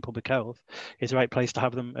located within public health is the right place to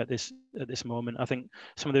have them at this moment. I think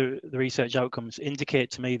some of the research outcomes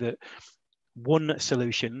indicate to me that one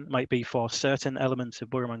solution might be for certain elements of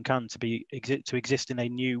BoroManCan to exist in a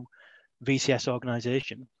new VCS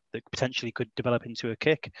organisation that potentially could develop into a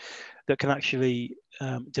kick that can actually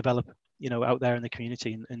develop, out there in the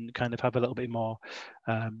community and kind of have a little bit more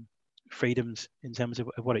freedoms in terms of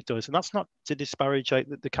what it does. And that's not to disparage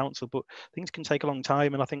the council, but things can take a long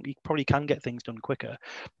time, and I think you probably can get things done quicker.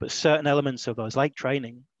 But certain elements of those, like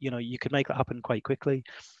training, you could make that happen quite quickly.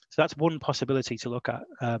 So that's one possibility to look at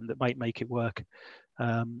that might make it work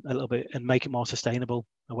a little bit and make it more sustainable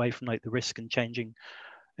away from the risk and changing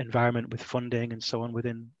environment with funding and so on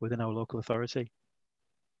within our local authority.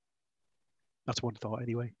 That's one thought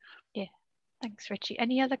anyway. Yeah, thanks, Richie.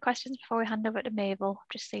 Any other questions before we hand over to Mabel? I'm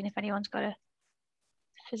just seeing if anyone's got a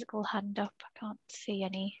physical hand up. I can't see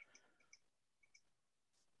any.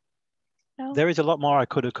 No? There is a lot more I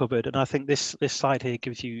could have covered, and I think this slide here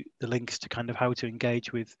gives you the links to kind of how to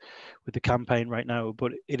engage with the campaign right now.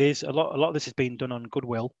 But it is a lot of this is being done on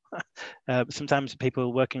goodwill. Sometimes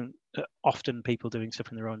people working, often people doing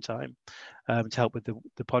stuff in their own time to help with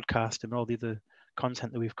the podcast and all the other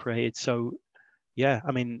content that we've created. So yeah,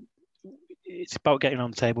 I mean, it's about getting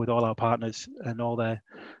on the table with all our partners and all their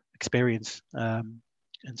experience and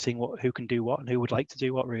seeing who can do what and who would like to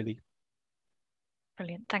do what, really.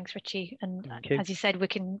 Brilliant. Thanks, Richie. And as you said, we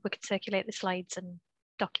can circulate the slides and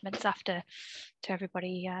documents after to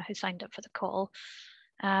everybody who signed up for the call.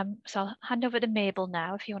 So I'll hand over to Mabel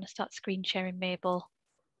now. If you want to start screen sharing, Mabel.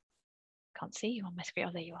 Can't see you on my screen.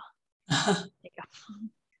 Oh, there you are. There you go.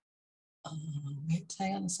 Wait,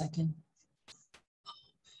 hang on a second.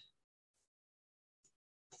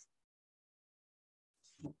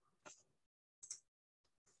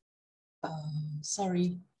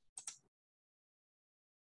 Sorry.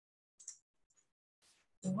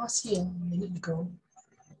 It was here a minute ago.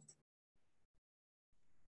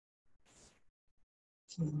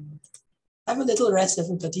 Have a little rest,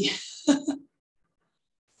 everybody.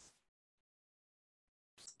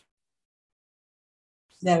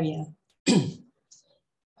 There we are.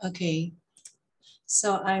 Okay.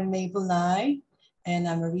 So I'm Mabel Lie, and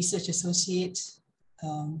I'm a research associate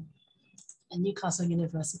at Newcastle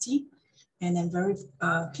University. And I'm very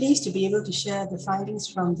pleased to be able to share the findings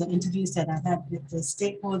from the interviews that I had with the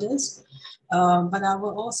stakeholders. But I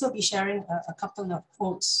will also be sharing a couple of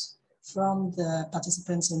quotes from the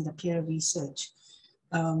participants in the peer research.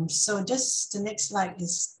 So just the next slide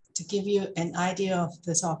is to give you an idea of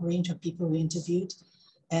the sort of range of people we interviewed.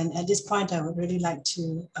 And at this point, I would really like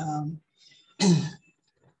to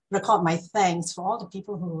record my thanks for all the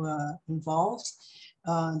people who were involved.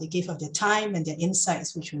 They gave up their time and their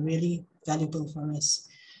insights, which were really valuable for us.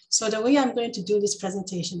 So the way I'm going to do this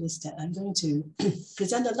presentation is that I'm going to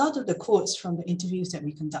present a lot of the quotes from the interviews that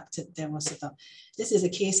we conducted. This is a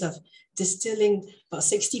case of distilling about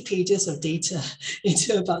 60 pages of data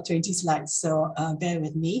into about 20 slides. So bear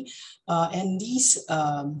with me. And these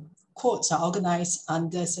quotes are organized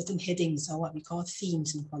under certain headings, or what we call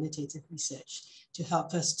themes in qualitative research, to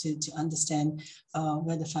help us to understand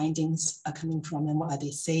where the findings are coming from and what are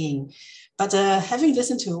they saying. But having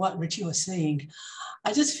listened to what Richie was saying,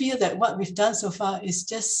 I just feel that what we've done so far is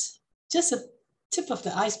just a tip of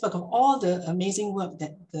the iceberg of all the amazing work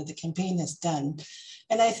that the campaign has done.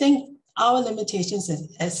 And I think our limitations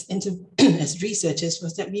as researchers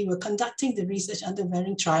was that we were conducting the research under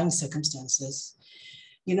very trying circumstances.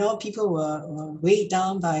 You know, people were weighed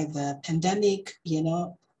down by the pandemic. You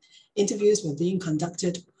know, interviews were being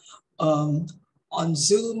conducted on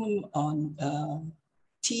Zoom, on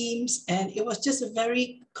Teams, and it was just a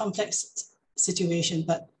very complex situation.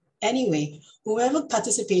 But anyway, whoever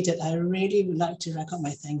participated, I really would like to record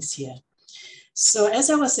my thanks here. So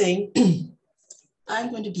as I was saying,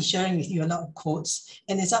 I'm going to be sharing with you a lot of quotes,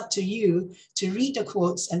 and it's up to you to read the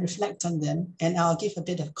quotes and reflect on them, and I'll give a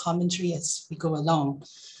bit of commentary as we go along.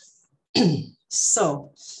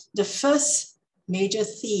 So the first major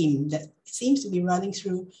theme that seems to be running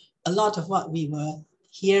through a lot of what we were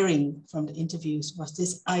hearing from the interviews was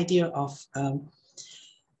this idea of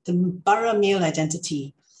the borough male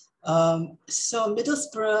identity. So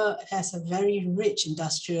Middlesbrough has a very rich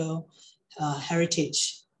industrial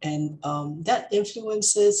heritage, and that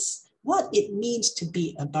influences what it means to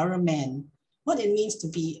be a borough man, what it means to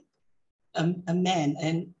be a man.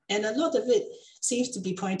 And a lot of it seems to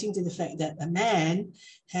be pointing to the fact that a man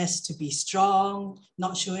has to be strong,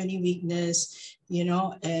 not show any weakness, you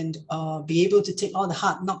know, and be able to take all the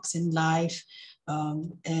hard knocks in life,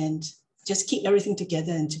 and just keep everything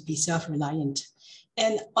together and to be self-reliant.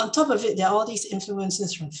 And on top of it, there are all these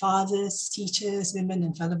influences from fathers, teachers, women,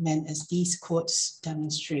 and fellow men, as these quotes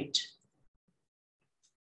demonstrate.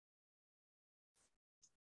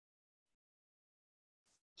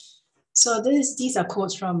 So these are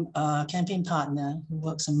quotes from a campaign partner who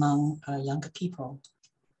works among younger people.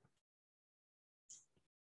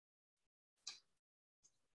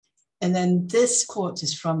 And then this quote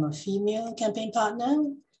is from a female campaign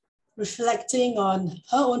partner, reflecting on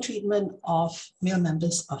her own treatment of male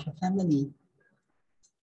members of her family.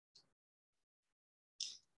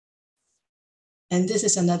 And this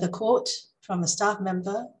is another quote from a staff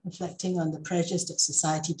member, reflecting on the pressures that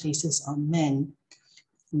society places on men,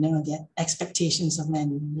 you know, the expectations of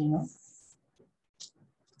men, you know.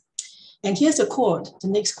 And here's a quote. The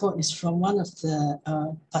next quote is from one of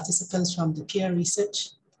the participants from the peer research.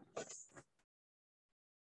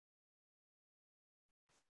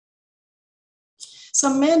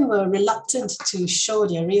 Some men were reluctant to show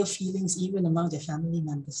their real feelings even among their family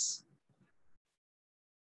members.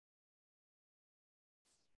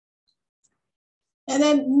 And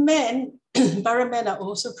then men, borough men, are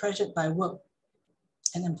also pressured by work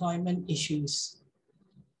and employment issues.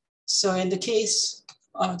 So in the case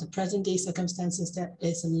of the present day circumstances, there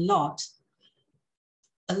is a lot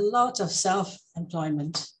of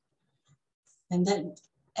self-employment, and that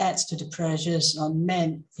adds to the pressures on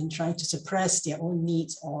men in trying to suppress their own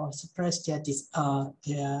needs or suppress their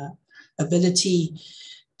ability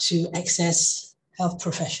to access health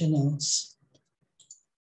professionals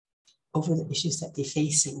over the issues that they're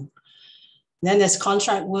facing. Then there's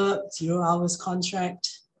contract work, 0 hours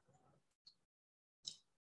contract.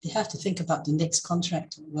 They have to think about the next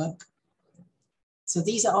contract work. So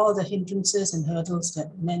these are all the hindrances and hurdles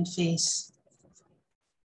that men face.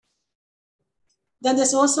 Then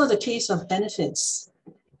there's also the case of benefits.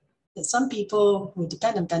 That some people who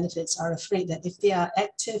depend on benefits are afraid that if they are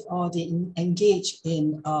active or they engage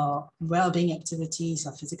in well-being activities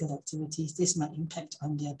or physical activities, this might impact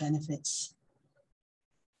on their benefits.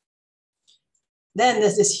 Then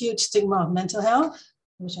there's this huge stigma of mental health,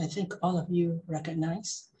 which I think all of you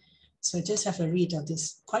recognize. So just have a read of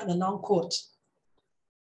this, quite a long quote.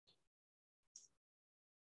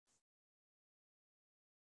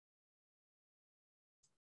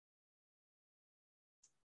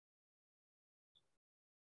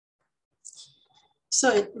 So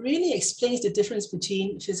it really explains the difference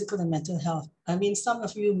between physical and mental health. I mean, some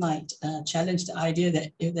of you might challenge the idea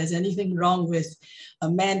that if there's anything wrong with a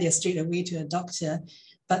man, they're straight away to a doctor.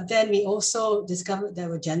 But then we also discovered there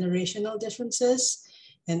were generational differences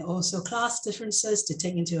and also class differences to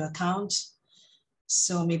take into account.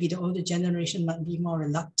 So maybe the older generation might be more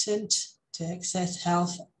reluctant to access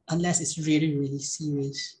health unless it's really, really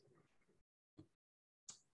serious.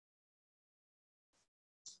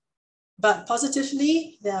 But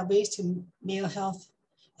positively, there are ways to male health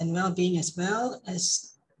and well-being as well,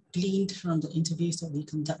 as gleaned from the interviews that we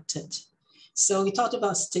conducted. So we talked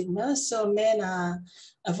about stigma. So men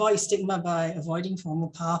avoid stigma by avoiding formal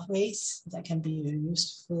pathways. That can be a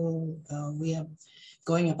useful way of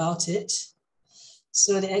going about it.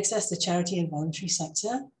 So they access the charity and voluntary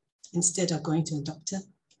sector instead of going to a doctor.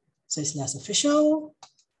 So it's less official.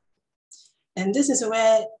 And this is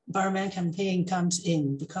where BoroManCan campaign comes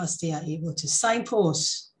in, because they are able to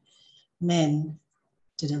signpost men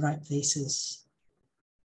to the right places.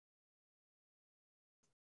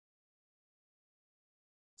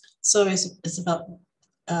 So it's about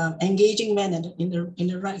engaging men in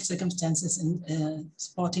the right circumstances in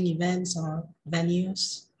sporting events or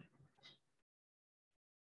venues.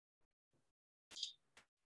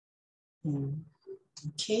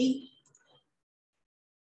 Okay.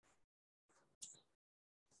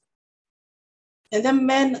 And then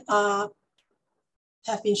men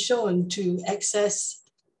have been shown to access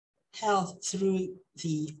health through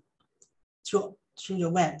the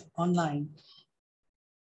web, online,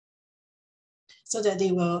 so that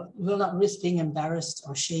they will not risk being embarrassed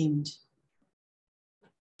or shamed.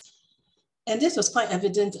 And this was quite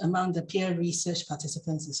evident among the peer research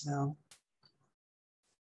participants as well.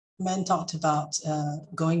 Men talked about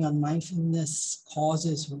going on mindfulness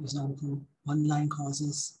courses, for example, online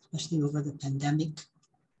courses, especially over the pandemic.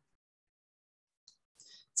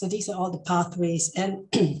 So these are all the pathways. And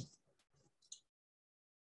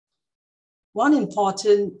one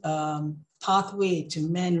important pathway to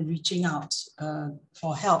men reaching out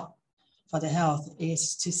for help, for their health,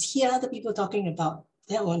 is to hear other people talking about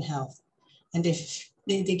their own health. And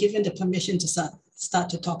they're given the permission to start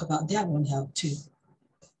to talk about their own health too.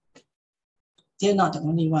 They're not the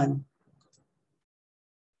only one.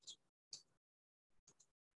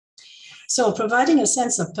 So providing a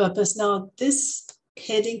sense of purpose. Now, this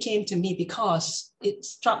heading came to me because it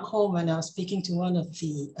struck home when I was speaking to one of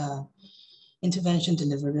the intervention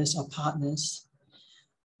deliverers or partners,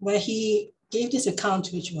 where he gave this account,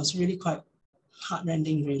 which was really quite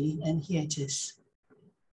heartrending, really, and here it is.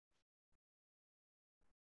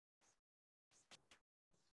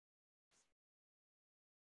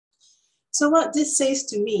 So what this says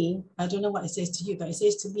to me, I don't know what it says to you, but it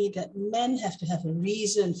says to me that men have to have a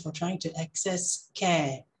reason for trying to access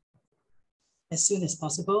care as soon as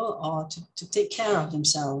possible, or to take care of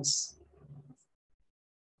themselves.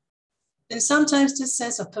 And sometimes this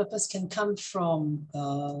sense of purpose can come from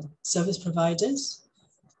service providers.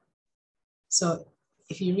 So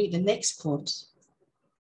if you read the next quote,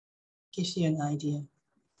 it gives you an idea.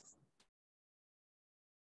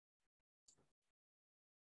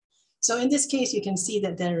 So in this case, you can see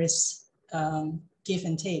that there is give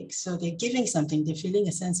and take. So they're giving something, they're feeling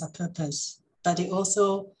a sense of purpose, but they're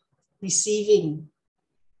also receiving.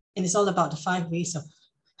 And it's all about the 5 ways of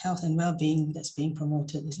health and well-being that's being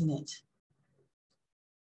promoted, isn't it?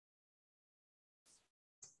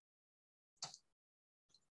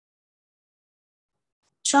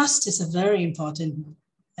 Trust is a very important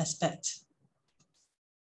aspect.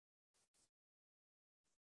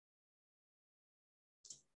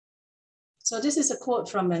 So this is a quote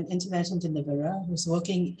from an intervention deliverer who's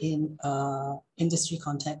working in industry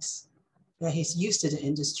context, where he's used to the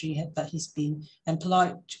industry, but he's been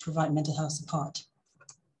employed to provide mental health support.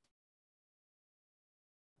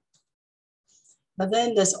 But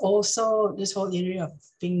then there's also this whole area of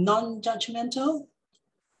being non-judgmental,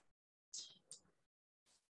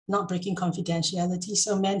 not breaking confidentiality.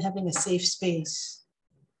 So men having a safe space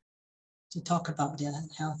to talk about their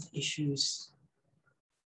health issues.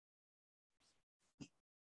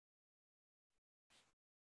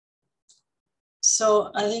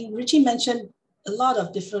 So I think Richie mentioned a lot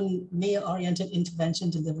of different male-oriented intervention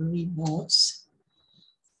delivery modes.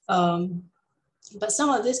 But some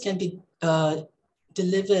of this can be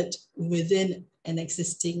delivered within an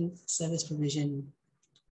existing service provision.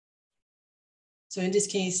 So in this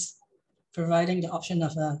case, providing the option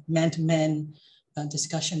of a man-to-man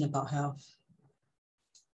discussion about health.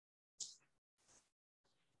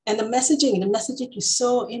 And the messaging is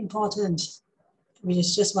so important, which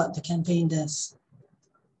is just what the campaign does.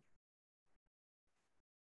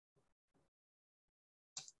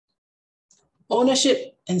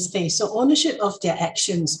 Ownership and space. So ownership of their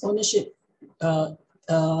actions, ownership, I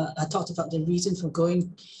talked about the reason for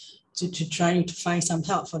going to trying to find some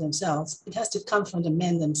help for themselves. It has to come from the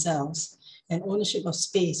men themselves, and ownership of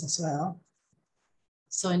space as well.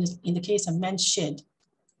 So in the case of men's shed,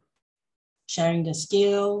 sharing their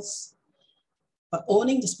skills, but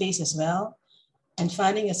owning the space as well and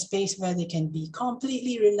finding a space where they can be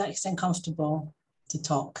completely relaxed and comfortable to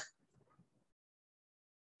talk.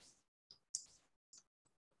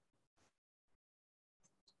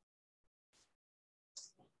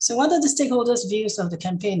 So what are the stakeholders' views of the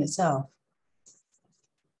campaign itself?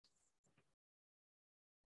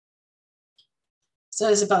 So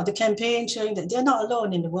it's about the campaign showing that they're not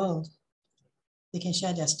alone in the world. They can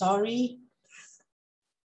share their story.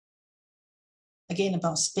 Again,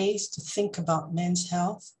 about space to think about men's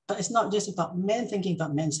health, but it's not just about men thinking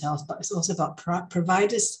about men's health, but it's also about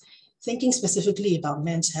providers thinking specifically about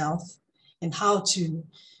men's health and how to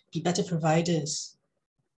be better providers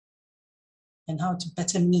and how to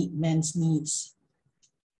better meet men's needs.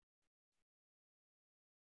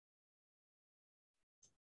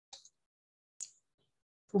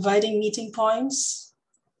 Providing meeting points.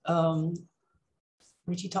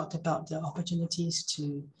 Richie talked about the opportunities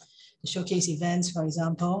to showcase events, for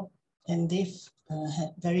example, and they've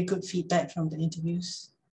had very good feedback from the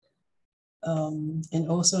interviews. And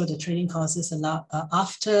also the training courses allow,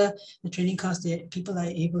 after the training course, people are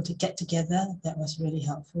able to get together. That was really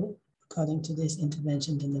helpful, according to this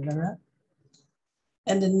intervention deliverer.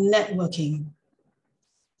 And the networking.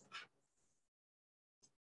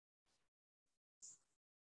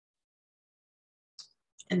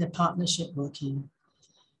 And the partnership working.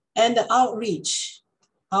 And the outreach.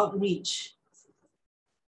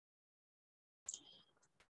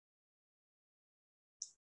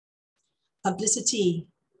 Publicity,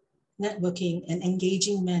 networking, and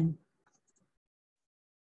engaging men.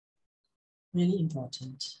 Really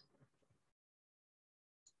important.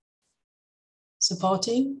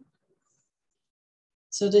 Supporting.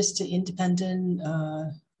 So this is the independent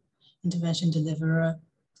intervention deliverer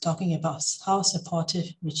talking about how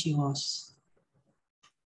supportive Richie was.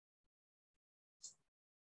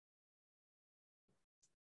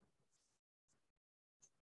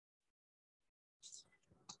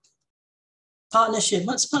 Partnership,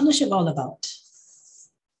 what's partnership all about?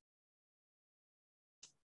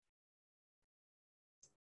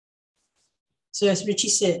 So as Richie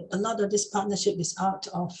said, a lot of this partnership is out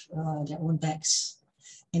of their own backs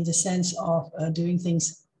in the sense of doing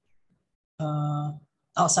things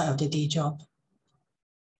outside of their day job,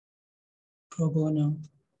 pro bono,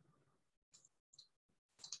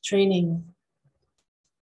 training.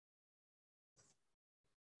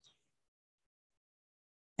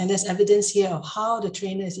 And there's evidence here of how the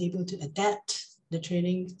trainer is able to adapt the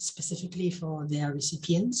training specifically for their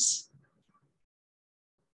recipients.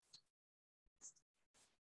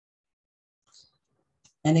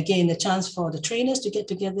 And again, the chance for the trainers to get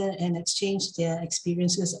together and exchange their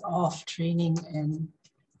experiences of training and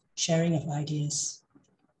sharing of ideas.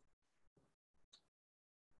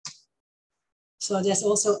 So there's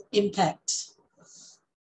also impact.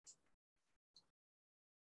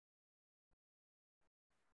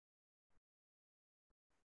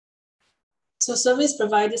 So service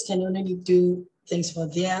providers can only do things for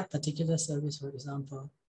their particular service, for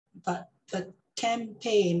example, but the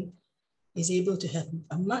campaign is able to have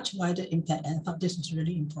a much wider impact, and I thought this was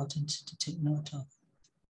really important to take note of.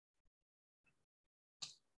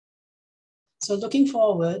 So looking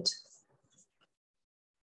forward,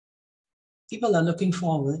 people are looking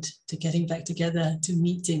forward to getting back together, to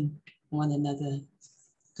meeting one another,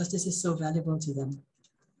 because this is so valuable to them.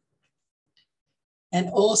 And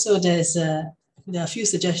also there are a few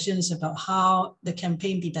suggestions about how the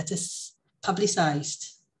campaign be better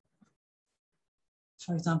publicized.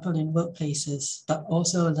 For example, in workplaces, but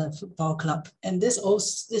also the football club. And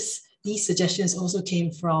these suggestions also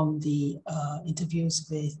came from the interviews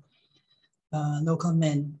with local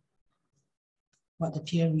men, what the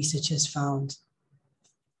peer researchers found.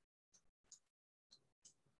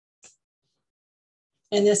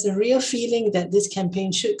 And there's a real feeling that this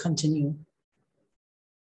campaign should continue.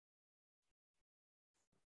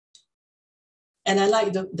 And I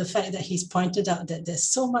like the fact that he's pointed out that there's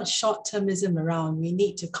so much short-termism around. We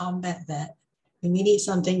need to combat that. And we need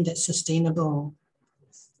something that's sustainable.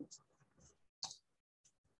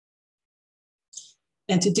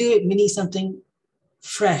 And to do it, we need something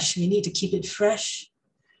fresh. We need to keep it fresh,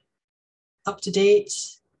 up to date,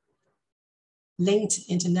 linked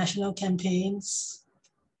international campaigns,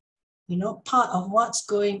 part of what's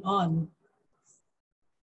going on.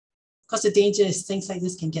 Because the danger is things like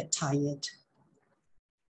this can get tired.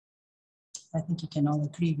 I think you can all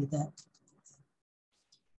agree with that.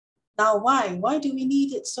 Now, why? Why do we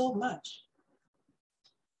need it so much?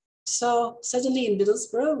 So certainly in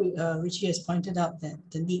Middlesbrough, Richie has pointed out that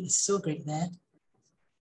the need is so great there.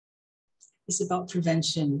 It's about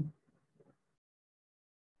prevention.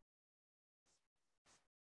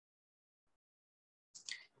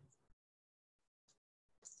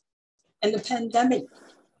 And the pandemic,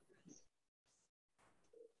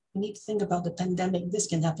 we need to think about the pandemic. This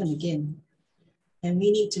can happen again. And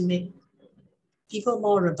we need to make people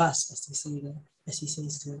more robust, as they say there, as he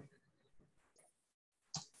says too.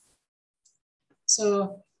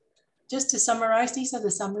 So just to summarize, these are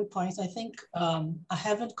the summary points. I think I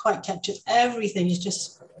haven't quite captured everything. It's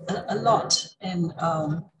just a lot. And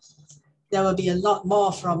there will be a lot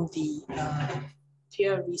more from the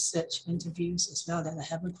peer research interviews as well that I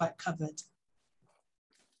haven't quite covered.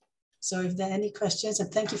 So if there are any questions,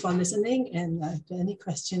 and thank you for listening. And if there are any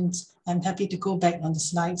questions, I'm happy to go back on the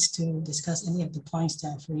slides to discuss any of the points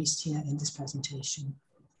that I've raised here in this presentation.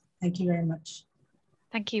 Thank you very much.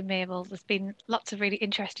 Thank you, Mabel. There's been lots of really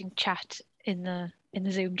interesting chat in the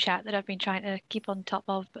Zoom chat that I've been trying to keep on top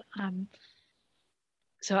of. But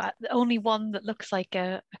so the only one that looks like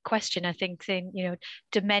a question, I think, saying, you know,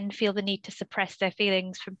 do men feel the need to suppress their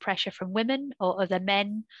feelings from pressure from women, or are they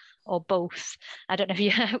men, or both? I don't know if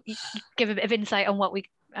you give a bit of insight on what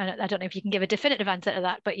I don't know if you can give a definitive answer to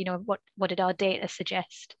that, but, you know, what did our data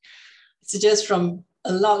suggest? It suggests from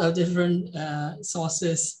a lot of different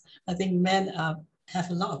sources. I think men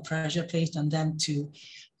have a lot of pressure placed on them to,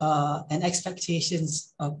 and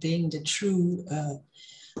expectations of being the true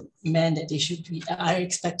men that they should be, are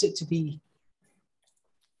expected to be.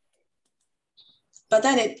 But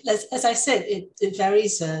then, as I said, it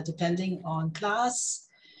varies depending on class,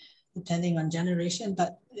 depending on generation,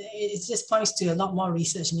 but it just points to a lot more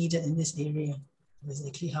research needed in this area,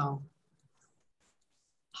 exactly how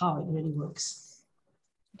it really works.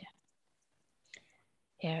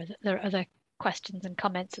 Yeah, there are other questions and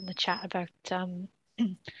comments in the chat about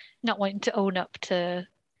not wanting to own up to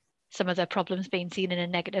some of the problems being seen in a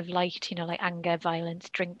negative light, you know, like anger, violence,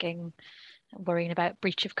 drinking, worrying about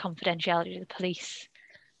breach of confidentiality to the police.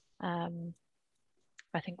 I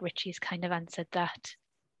think Richie's kind of answered that.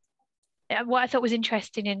 What I thought was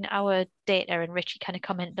interesting in our data, and Richie kind of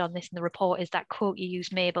commented on this in the report, is that quote you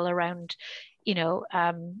used, Mabel, around, you know,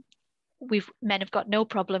 men have got no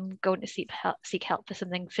problem going to seek help for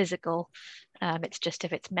something physical. It's just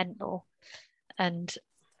if it's mental. And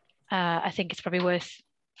I think it's probably worth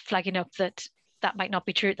flagging up that might not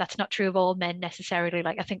be true. That's not true of all men necessarily.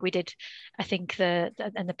 Like I think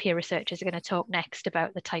the peer researchers are going to talk next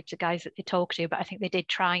about the types of guys that they talk to, but I think they did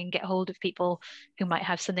try and get hold of people who might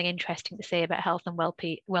have something interesting to say about health and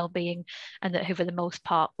well-being, and that who for the most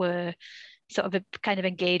part were sort of kind of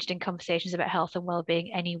engaged in conversations about health and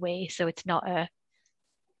well-being anyway. So it's not a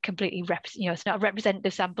completely it's not a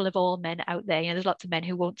representative sample of all men out there. You know, there's lots of men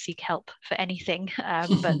who won't seek help for anything,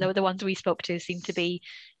 but the ones we spoke to seem to be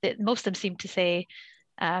that most of them seem to say,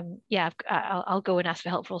 yeah, I'll go and ask for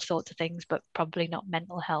help for all sorts of things, but probably not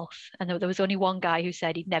mental health. And there was only one guy who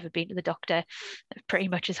said he'd never been to the doctor pretty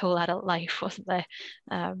much his whole adult life, wasn't there?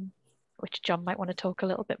 Which John might want to talk a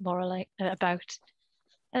little bit more about.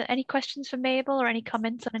 Any questions for Mabel or any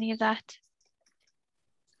comments on any of that?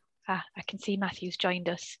 I can see Matthew's joined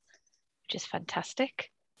us, which is fantastic.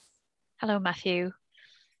 Hello, Matthew.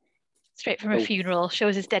 Straight from a funeral,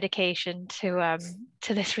 shows his dedication to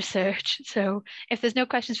this research. So if there's no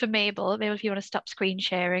questions for Mabel, maybe if you want to stop screen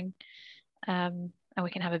sharing, and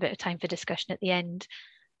we can have a bit of time for discussion at the end.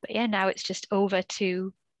 But yeah, now it's just over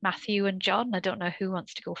to Matthew and John. I don't know who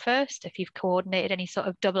wants to go first, if you've coordinated any sort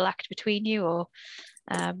of double act between you, or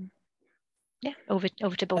yeah, over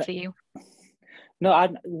to both of you.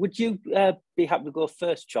 No, would you be happy to go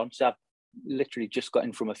first, John? So I've literally just got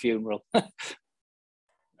in from a funeral.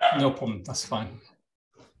 No problem, that's fine.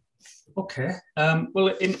 Okay, well,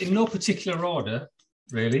 in no particular order,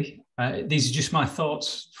 really. These are just my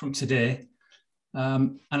thoughts from today.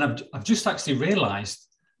 And I've just actually realised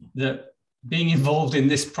that being involved in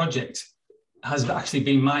this project has actually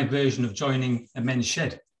been my version of joining a men's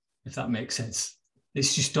shed, if that makes sense.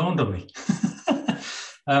 It's just dawned on me.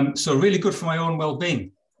 So really good for my own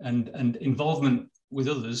well-being and involvement with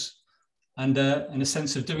others, and a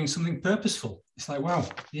sense of doing something purposeful. It's like, wow,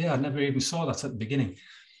 yeah, I never even saw that at the beginning.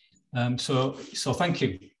 So thank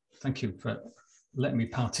you for letting me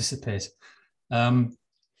participate.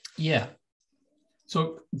 Yeah.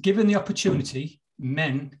 So given the opportunity,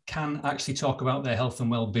 men can actually talk about their health and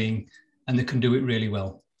well-being, and they can do it really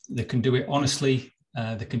well. They can do it honestly.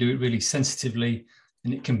 They can do it really sensitively,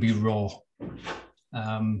 and it can be raw.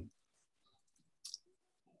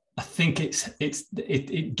 I think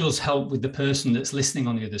it does help with the person that's listening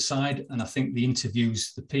on the other side, and I think the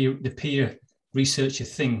interviews, the peer researcher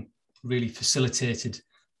thing, really facilitated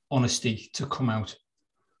honesty to come out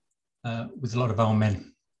with a lot of our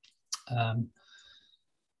men.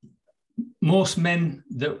 Most men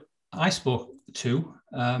that I spoke to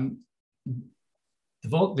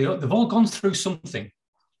they've all gone through something,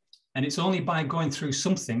 and it's only by going through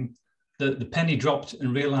something that the penny dropped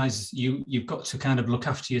and realised you've got to kind of look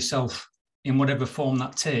after yourself in whatever form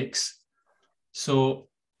that takes. So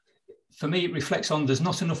for me, it reflects on there's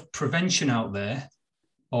not enough prevention out there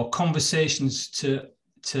or conversations to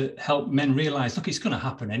help men realise, look, it's going to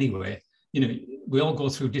happen anyway. You know, we all go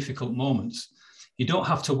through difficult moments. You don't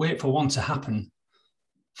have to wait for one to happen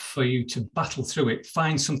for you to battle through it.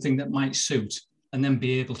 Find something that might suit and then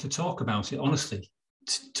be able to talk about it honestly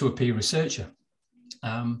to a peer researcher.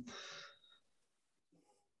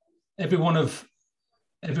 Every one of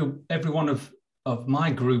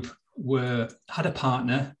my group had a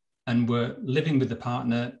partner and were living with the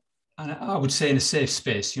partner, and I would say in a safe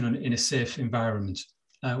space, you know, in a safe environment,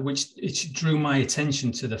 which it drew my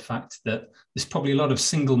attention to the fact that there's probably a lot of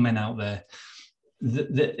single men out there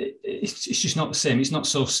that it's just not the same. It's not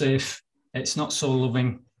so safe. It's not so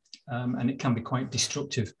loving, and it can be quite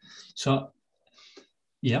destructive. So,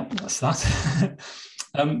 yeah, that's that.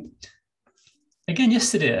 Again,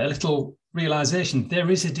 yesterday, a little realization,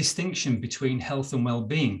 there is a distinction between health and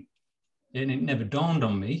well-being, and it never dawned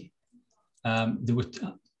on me. I'll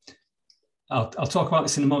talk about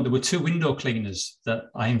this in a moment. There were 2 window cleaners that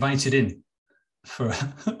I invited in for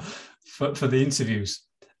the interviews.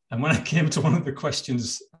 And when I came to one of the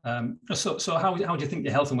questions, so how do you think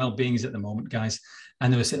your health and well-being is at the moment, guys?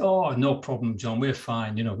 And they would say, oh, no problem, John, we're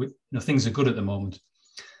fine. You know, things are good at the moment.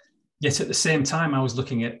 Yet at the same time, I was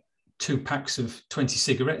looking at 2 packs of 20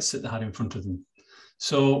 cigarettes that they had in front of them.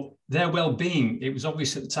 So their well-being, it was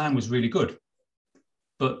obvious at the time, was really good.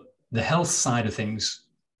 But the health side of things,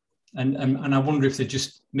 and I wonder if they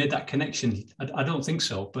just made that connection. I don't think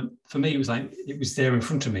so. But for me, it was like, it was there in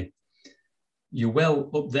front of me. You're well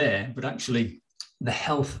up there, but actually the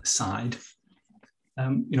health side,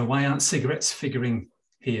 you know, why aren't cigarettes figuring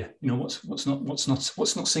here? You know, what's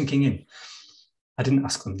not sinking in? I didn't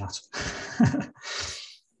ask them that.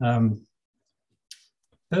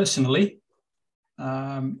 Personally,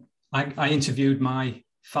 I interviewed my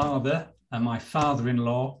father and my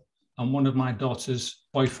father-in-law and one of my daughter's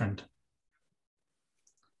boyfriend.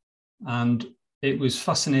 And it was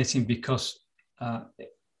fascinating because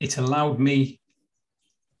it allowed me,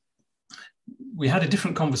 we had a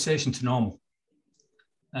different conversation to normal.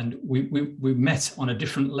 And we met on a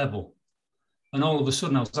different level. And all of a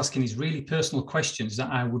sudden I was asking these really personal questions that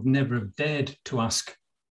I would never have dared to ask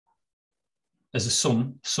as a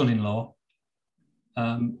son-in-law.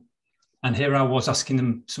 And here I was asking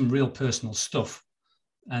them some real personal stuff.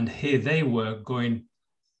 And here they were going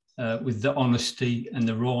with the honesty and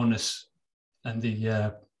the rawness and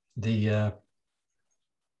the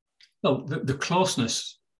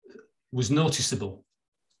closeness was noticeable,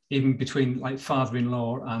 even between like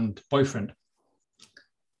father-in-law and boyfriend,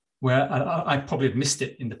 where I probably had missed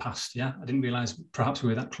it in the past. Yeah, I didn't realize perhaps we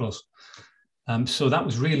were that close. So that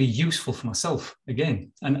was really useful for myself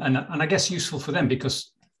again, and I guess useful for them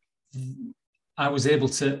because I was able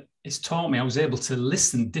to. It's taught me I was able to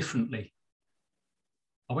listen differently.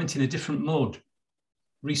 I went in a different mode.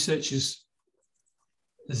 Researchers,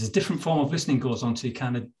 there's a different form of listening goes on to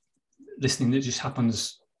kind of listening that just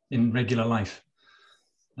happens in regular life.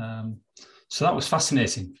 So that was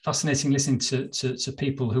fascinating listening to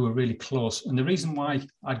people who were really close. And the reason why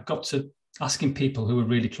I got to asking people who were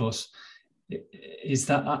really close is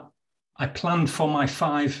that I planned for my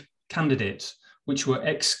 5 candidates, which were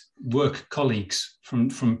ex-work colleagues from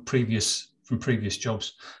previous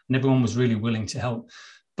jobs. And everyone was really willing to help.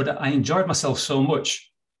 But I enjoyed myself so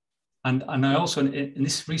much. And I also, and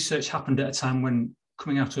this research happened at a time when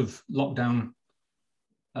coming out of lockdown,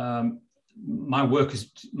 my work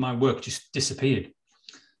just disappeared.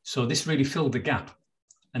 So this really filled the gap.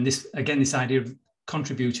 And this idea of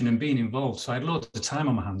contributing and being involved. So I had loads of time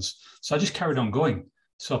on my hands. So I just carried on going.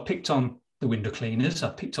 So I picked on the window cleaners. I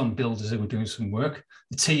picked on builders who were doing some work,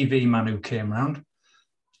 the TV man who came around.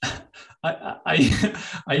 I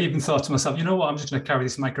even thought to myself, you know what, I'm just going to carry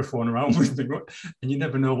this microphone around with me, and you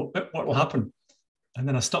never know what will happen. And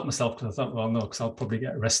then I stopped myself because I thought, well, no, because I'll probably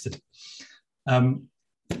get arrested. I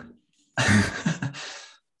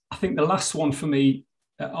think the last one for me,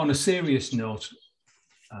 on a serious note,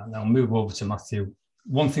 and I'll move over to Matthew.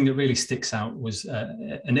 One thing that really sticks out was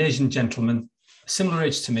an Asian gentleman, similar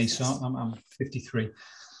age to me, so I'm 53.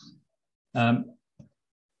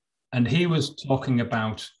 And he was talking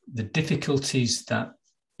about the difficulties that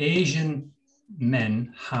Asian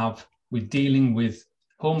men have with dealing with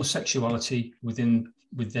homosexuality with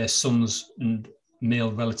their sons and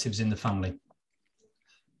male relatives in the family.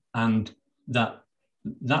 And their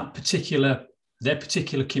particular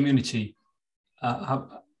community,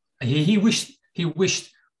 he wished he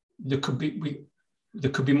wished there could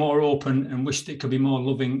be more open, and wished it could be more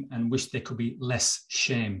loving, and wished there could be less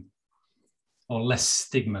shame or less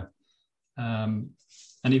stigma. And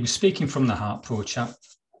he was speaking from the heart, poor chap.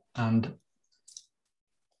 And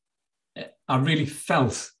I really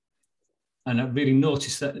felt, and I really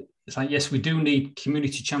noticed that it's like, yes, we do need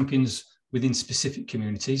community champions within specific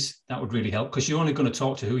communities. That would really help, because you're only going to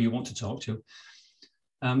talk to who you want to talk to.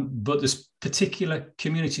 But there's particular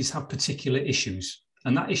communities have particular issues,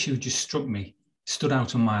 and that issue just struck me, stood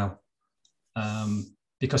out a mile,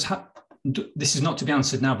 because this is not to be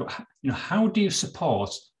answered now, but how do you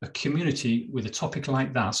support a community with a topic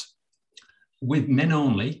like that, with men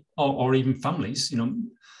only, or even families,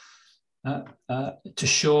 to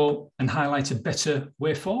show and highlight a better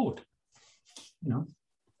way forward?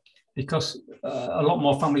 Because a lot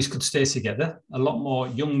more families could stay together, a lot more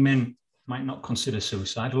young men might not consider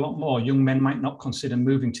suicide, a lot more young men might not consider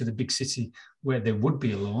moving to the big city where they would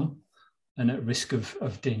be alone and at risk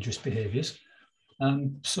of dangerous behaviours.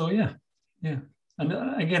 So yeah.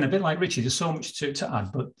 And again, a bit like Richie, there's so much to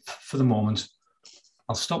add, but for the moment,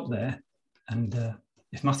 I'll stop there. And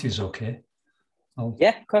if Matthew's okay,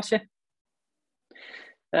 Yeah, of course, yeah.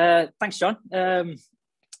 Thanks, John.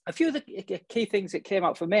 A few of the key things that came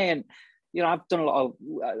out for me, and I've done a lot of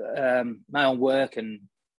my own work and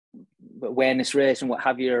awareness raising, what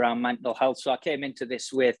have you, around mental health. So I came into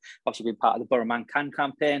this with obviously being part of the BoroManCan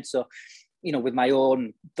campaign. So, with my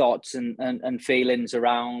own thoughts and feelings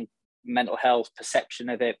around mental health, perception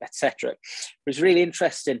of it, etc. It was really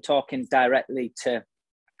interesting talking directly to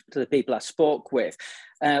the people I spoke with.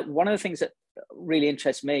 One of the things that really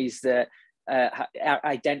interests me is that our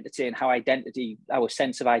identity, and how our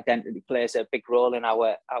sense of identity plays a big role in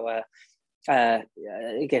our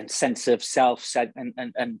again, sense of self,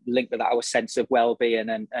 and linked to that, our sense of well-being,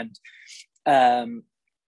 and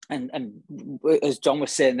as John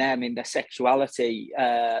was saying there, I mean, the sexuality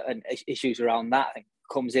and issues around that, I think,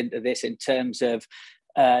 comes into this in terms of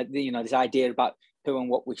this idea about who and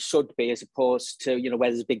what we should be, as opposed to where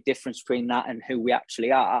there's a big difference between that and who we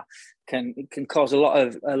actually are, can cause a lot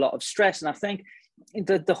of stress. And I think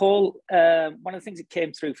the whole one of the things that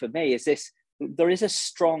came through for me is this: there is a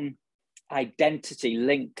strong identity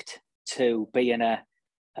linked to being a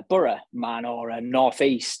borough man or a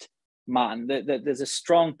northeast man. There's a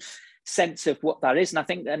strong sense of what that is, and I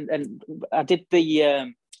think, and I did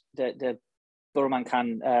the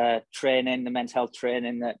BoroManCan training, the mental health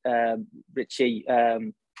training that Richie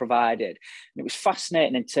provided. And it was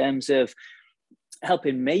fascinating in terms of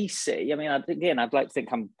helping me see. I mean, I'd like to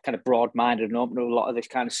think I'm kind of broad-minded and open to a lot of this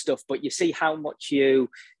kind of stuff, but you see how much you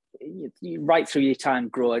right through your time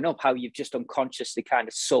growing up, how you've just unconsciously kind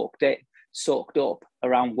of soaked up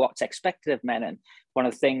around what's expected of men. And one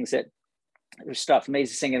of the things that started for me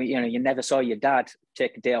is saying, you never saw your dad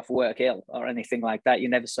take a day off work ill or anything like that. You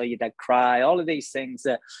never saw your dad cry. All of these things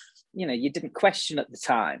that you didn't question at the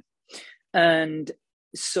time. And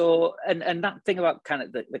so, and that thing about kind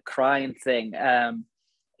of the crying thing,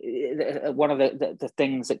 one of the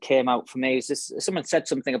things that came out for me is this: someone said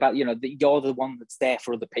something about that you're the one that's there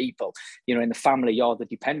for other people. In the family, you're the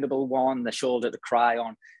dependable one, the shoulder to cry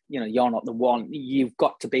on. You're not the one. You've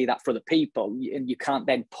got to be that for the people, and you can't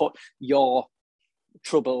then put your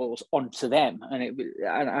troubles onto them. And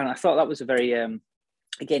I thought that was a very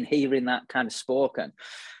again, hearing that kind of spoken.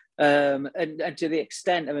 And to the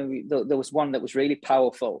extent, I mean, there was one that was really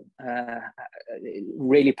powerful for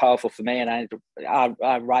me, and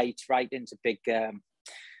I write into big.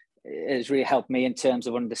 It's really helped me in terms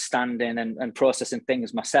of understanding and processing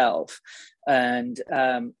things myself, and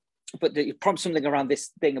but the prompt something around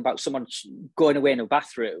this thing about someone going away in a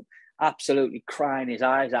bathroom, absolutely crying his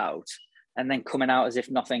eyes out, and then coming out as if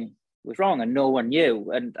nothing was wrong and no one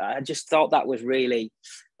knew. And I just thought that was really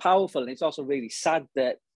powerful, and it's also really sad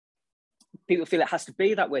that people feel it has to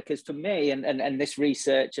be that way. Because for me, and this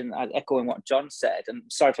research, and echoing what John said, and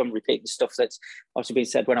sorry if I'm repeating stuff that's obviously been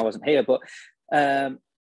said when I wasn't here, but that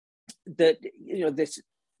this,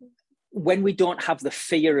 when we don't have the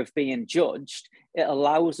fear of being judged, it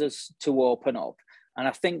allows us to open up. And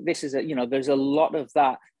I think this is there's a lot of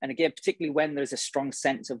that. And again, particularly when there's a strong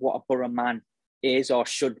sense of what a borough man is or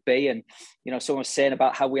should be. And someone was saying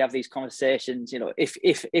about how we have these conversations,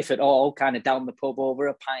 if at all, kind of down the pub over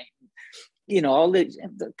a pint, all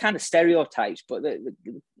the kind of stereotypes, but they're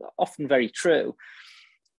often very true.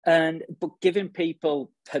 But giving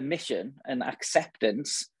people permission and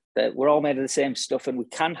acceptance that we're all made of the same stuff, and we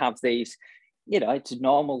can have these, it's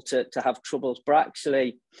normal to have troubles, but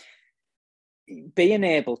actually being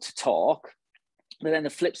able to talk. But then the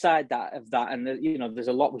flip side of that, and there's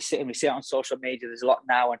a lot we see it on social media. There's a lot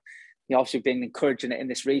now, and you know, obviously been encouraging it in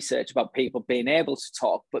this research about people being able to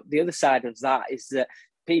talk, but the other side of that is that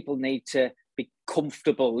people need to be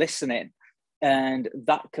comfortable listening, and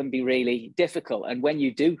that can be really difficult. And when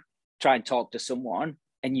you do try and talk to someone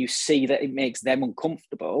and you see that it makes them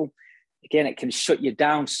uncomfortable, again, it can shut you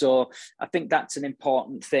down. So I think that's an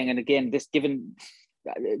important thing. And again, given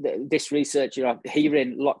this research, you know,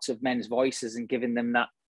 hearing lots of men's voices and giving them that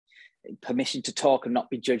permission to talk and not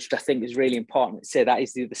be judged, I think is really important. So that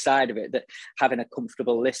is the other side of it, that having a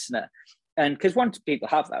comfortable listener. And because once people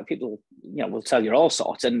have that, people, you know, will tell you all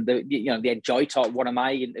sorts. And the enjoy talk, one of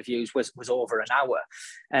my interviews was over an hour.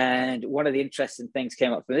 And one of the interesting things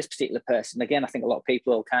came up from this particular person. Again, I think a lot of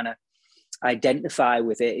people will kind of identify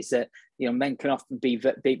with it, is that, you know, men can often be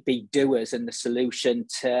doers, and the solution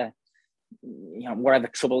to, you know, whatever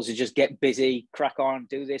troubles is just get busy, crack on,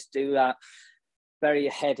 do this, do that, bury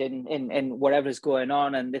your head in whatever's going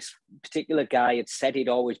on. And this particular guy had said he'd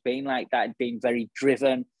always been like that, had been very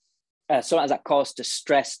driven. Sometimes that caused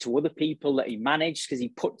distress to other people that he managed, because he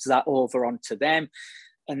puts that over onto them.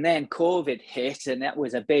 And then COVID hit, and that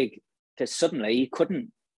was a big, because suddenly he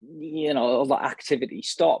couldn't, you know, all that activity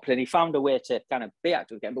stopped, and he found a way to kind of be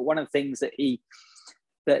active again. But one of the things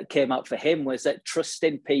that came out for him was that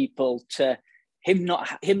trusting people, to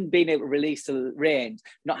him being able to release the reins,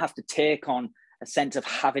 not have to take on a sense of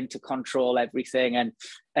having to control everything, and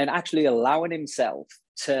actually allowing himself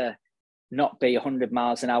to not be 100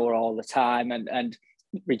 miles an hour all the time, and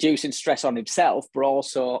reducing stress on himself, but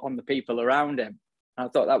also on the people around him. And I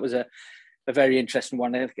thought that was a very interesting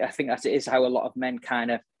one. I think that is how a lot of men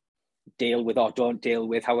kind of deal with, or don't deal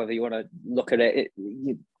with, however you want to look at it,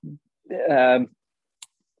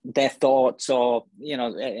 their thoughts, or, you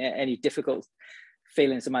know, any difficult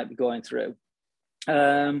feelings they might be going through.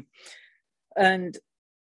 And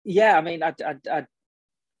yeah, I mean, I'd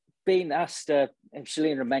been asked, if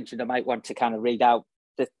Shelina mentioned, I might want to kind of read out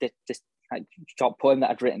this short poem that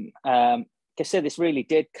I'd written. I said this really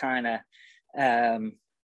did kind of,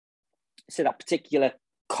 say that particular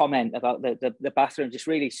comment about the bathroom just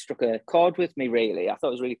really struck a chord with me, really. I thought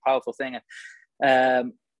it was a really powerful thing.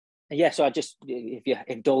 And yeah, so I just, if you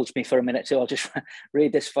indulge me for a minute too, I'll just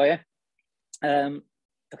read this for you.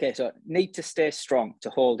 Okay, so need to stay strong to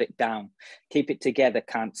hold it down. Keep it together,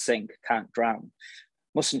 can't sink, can't drown.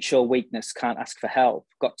 Mustn't show weakness, can't ask for help.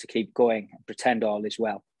 Got to keep going and pretend all is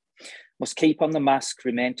well. Must keep on the mask,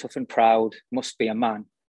 remain tough and proud. Must be a man,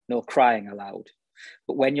 no crying aloud.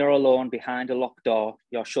 But when you're alone behind a locked door,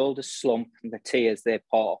 your shoulders slump and the tears they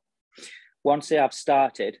pour. Once they have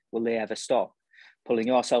started, will they ever stop? Pulling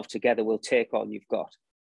yourself together will take all you've got.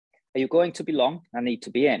 Are you going to be long? I need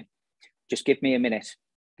to be in. Just give me a minute.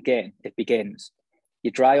 Again, it begins. You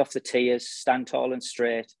dry off the tears, stand tall and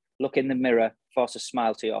straight, look in the mirror, force a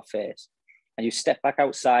smile to your face. And you step back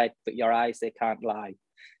outside, but your eyes, they can't lie.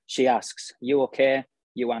 She asks, you okay?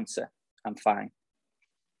 You answer, I'm fine.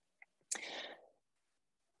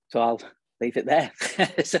 So I'll leave it there.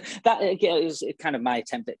 So that is kind of my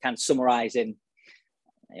attempt at kind of summarising.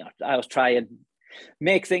 You know, I was trying to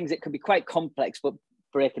make things that can be quite complex, but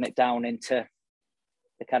breaking it down into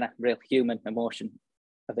the kind of real human emotion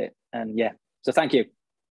of it. And yeah, so thank you.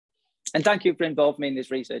 And thank you for involving me in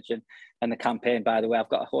this research and the campaign, by the way. I've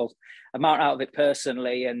got a whole amount out of it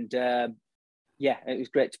personally. And yeah, it was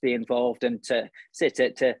great to be involved and to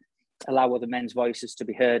allow other men's voices to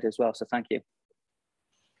be heard as well. So thank you.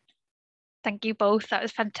 Thank you both. That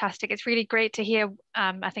was fantastic. It's really great to hear,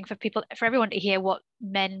 I think for everyone to hear what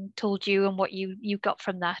men told you and what you got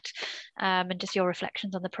from that, and just your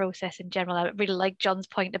reflections on the process in general. I really like John's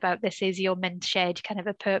point about this is your men's shed, kind of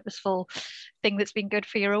a purposeful thing that's been good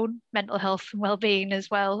for your own mental health and well-being as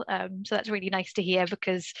well. So that's really nice to hear,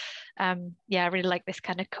 because yeah, I really like this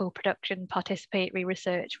kind of co-production participatory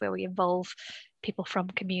research where we involve people from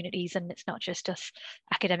communities, and it's not just us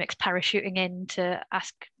academics parachuting in to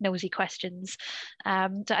ask nosy questions.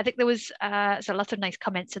 So I think there was so lots of nice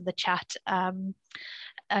comments in the chat.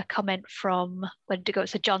 A comment from, where did it go?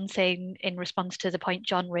 So John saying, in response to the point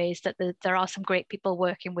John raised, that there are some great people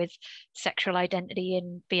working with sexual identity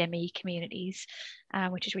in BME communities,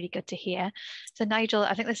 which is really good to hear. So Nigel,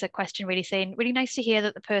 I think this is a question really saying, really nice to hear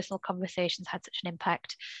that the personal conversations had such an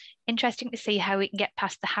impact. Interesting to see how we can get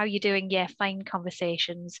past the how you doing, yeah, fine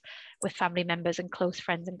conversations with family members and close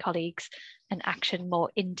friends and colleagues, and action more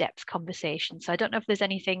in-depth conversations. So I don't know if there's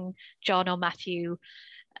anything, John or Matthew,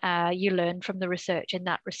 you learned from the research in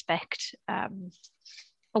that respect,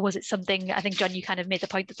 or was it something, I think John, you kind of made the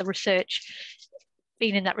point that the research,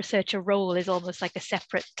 being in that researcher role, is almost like a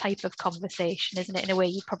separate type of conversation, isn't it? In a way,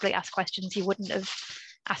 you probably ask questions you wouldn't have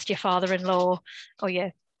asked your father-in-law or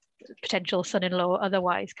your potential son-in-law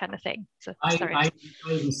otherwise kind of thing. So sorry. I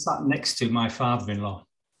even sat next to my father-in-law.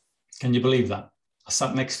 Can you believe that? I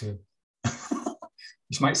sat next to him.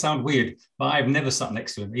 Which might sound weird, but I've never sat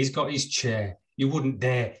next to him. He's got his chair. You wouldn't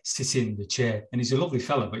dare sit in the chair. And he's a lovely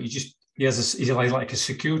fella, but he's like a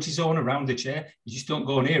security zone around the chair. You just don't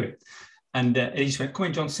go near it. And he just went, come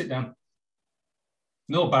in, John, sit down.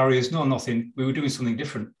 No barriers, no nothing. We were doing something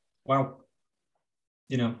different. Wow.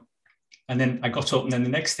 You know, and then I got up, and then the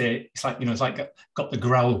next day, it's like, got the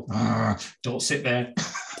growl. Don't sit there.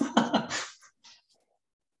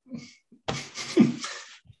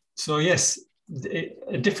 So yes,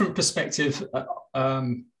 a different perspective.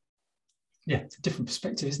 It's a different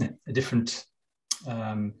perspective, isn't it? A different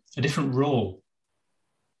role.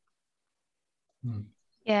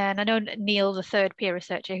 Yeah, and I know Neil, the third peer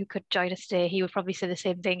researcher who could join us today, he would probably say the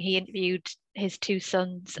same thing. He interviewed his two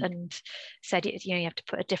sons and said, you have to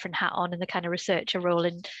put a different hat on in the kind of researcher role,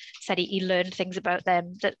 and said he learned things about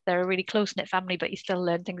them, that they're a really close-knit family, but he still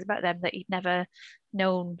learned things about them that he'd never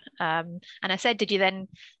known. And I said, did you then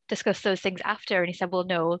discuss those things after? And he said, well,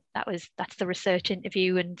 no, that's the research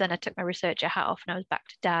interview. And then I took my researcher hat off and I was back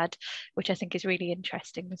to Dad, which I think is really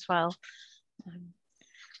interesting as well. I'll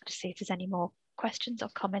just see if there's any more questions or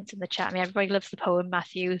comments in the chat. I mean, everybody loves the poem,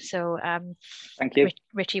 Matthew, so thank you.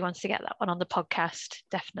 Richie wants to get that one on the podcast,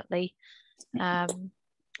 definitely.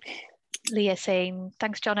 Leah saying,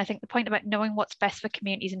 thanks, John. I think the point about knowing what's best for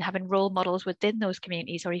communities and having role models within those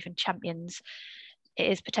communities, or even champions, it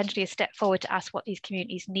is potentially a step forward to ask what these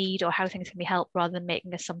communities need or how things can be helped, rather than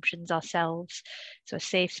making assumptions ourselves. So a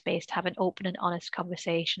safe space to have an open and honest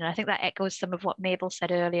conversation. And I think that echoes some of what Mabel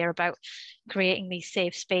said earlier about creating these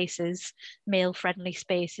safe spaces, male-friendly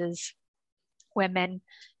spaces, where men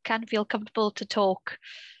can feel comfortable to talk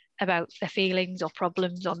about their feelings or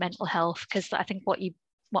problems or mental health. Because I think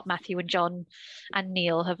what Matthew and John and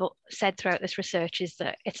Neil have said throughout this research is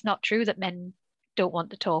that it's not true that men don't want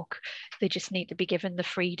to talk. They just need to be given the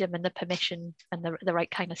freedom and the permission and the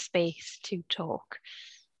right kind of space to talk.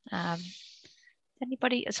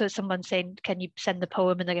 Anybody? So someone's saying, can you send the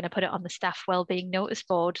poem, and they're going to put it on the staff wellbeing notice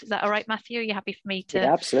board. Is that all right, Matthew? Are you happy for me to?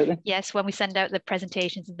 Yeah, absolutely. Yes, when we send out the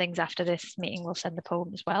presentations and things after this meeting, we'll send the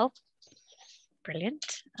poem as well. Brilliant.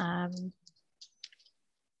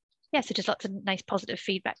 Yeah, so just lots of nice positive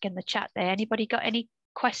feedback in the chat there. Anybody got any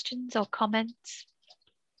questions or comments?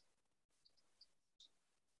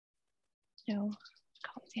 No,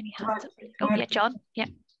 can't see any hands up. Oh yeah, John. Yeah.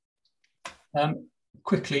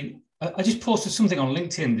 Quickly, I just posted something on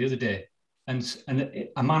LinkedIn the other day, and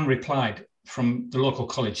a man replied from the local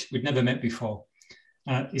college we'd never met before.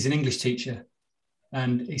 He's an English teacher,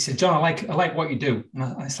 and he said, "John, I like what you do." And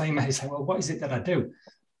I said, "Well, what is it that I do?"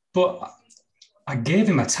 But I gave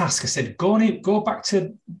him a task. I said, "Go back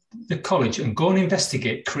to the college and go and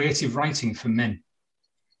investigate creative writing for men,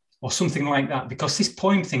 or something like that, because this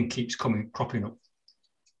poem thing keeps cropping up."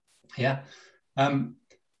 Yeah,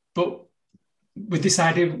 but with this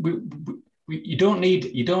idea, you don't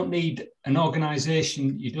need an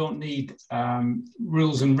organisation. You don't need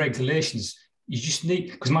rules and regulations. You just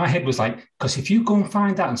need, because my head was like, because if you go and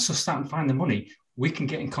find that and suss that and find the money, we can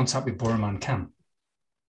get in contact with BoroManCan.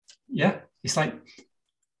 Yeah, it's like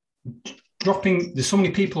dropping. There's so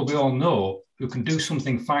many people we all know who can do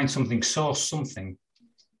something, find something, source something,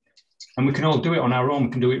 and we can all do it on our own.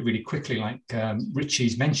 We can do it really quickly, like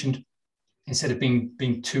Richie's mentioned. Instead of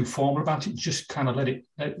being too formal about it, just kind of let it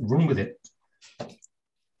run with it.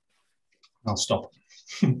 I'll stop.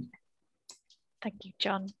 Thank you,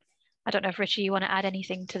 John. I don't know if Richie, you want to add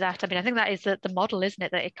anything to that? I mean, I think that is the model, isn't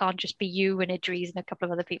it? That it can't just be you and Idris and a couple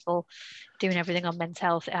of other people doing everything on men's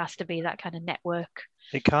health. It has to be that kind of network.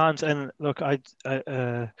 It can't. And look,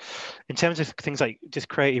 in terms of things like just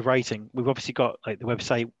creative writing, we've obviously got like the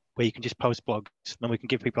website where you can just post blogs, and we can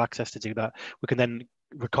give people access to do that. We can then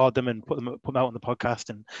record them and put them out on the podcast,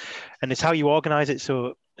 and it's how you organize it.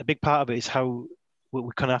 So a big part of it is how what we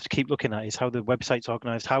kind of have to keep looking at is how the website's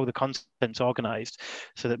organized, how the content's organized,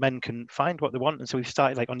 so that men can find what they want. And so we've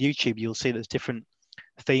started, like on YouTube, you'll see there's different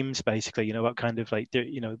themes, basically, what kind of like,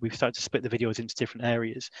 we've started to split the videos into different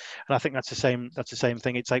areas. And I think that's the same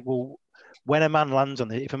thing. It's like, well, when a man lands on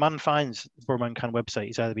it, if a man finds the BoroManCan website,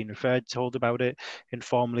 he's either been told about it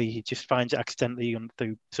informally, he just finds it accidentally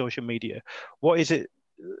through social media. What is it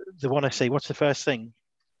they want to say? What's the first thing?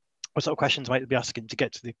 What sort of questions might they be asking to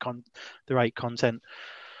get to the right content?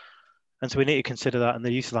 And so we need to consider that. And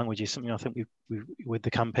the use of language is something I think we've with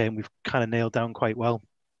the campaign we've kind of nailed down quite well.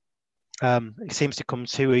 It seems to come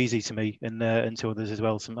too easy to me and to others as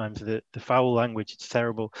well. Sometimes the foul language, it's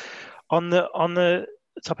terrible. On the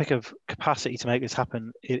topic of capacity to make this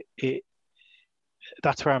happen,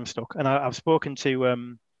 that's where I'm stuck. And I've spoken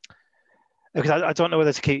to because I don't know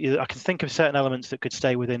whether to keep. I can think of certain elements that could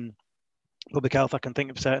stay within public health. I can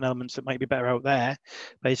think of certain elements that might be better out there,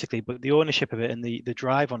 basically. But the ownership of it and the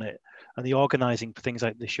drive on it and the organising for things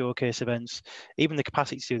like the showcase events, even the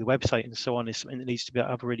capacity to do the website and so on, is something that needs to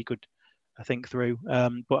have a really good think through.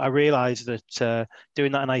 But I realise that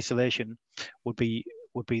doing that in isolation would be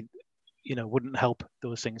wouldn't help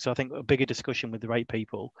those things. So I think a bigger discussion with the right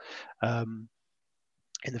people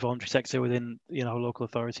in the voluntary sector, within local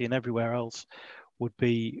authority and everywhere else, would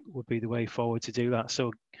be the way forward to do that.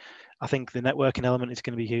 So I think the networking element is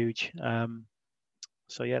going to be huge.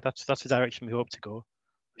 So yeah, that's the direction we hope to go,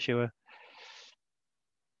 for sure.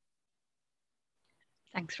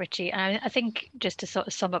 Thanks, Richie. And I think just to sort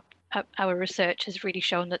of sum up, our research has really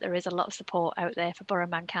shown that there is a lot of support out there for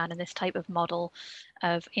BoroManCan and this type of model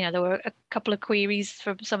of, there were a couple of queries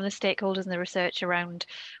from some of the stakeholders in the research around,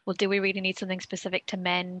 well, do we really need something specific to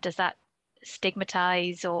men? Does that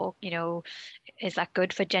stigmatize, or is that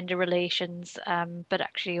good for gender relations? But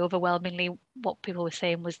actually overwhelmingly what people were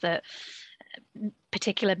saying was that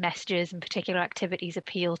particular messages and particular activities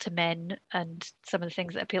appeal to men, and some of the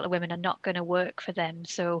things that appeal to women are not going to work for them.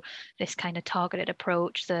 So this kind of targeted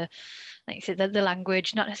approach, like you said, the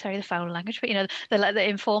language, not necessarily the foul language, but the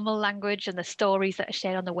informal language and the stories that are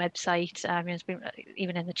shared on the website. There's been,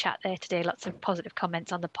 even in the chat there today, lots of positive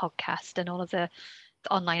comments on the podcast and all of the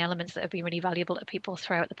online elements that have been really valuable to people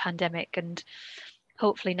throughout the pandemic. And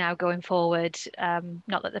hopefully now going forward,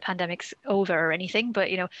 not that the pandemic's over or anything, but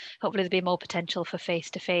hopefully there'll be more potential for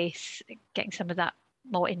face-to-face, getting some of that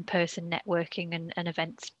more in-person networking and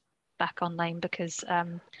events back online, because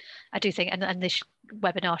I do think, and this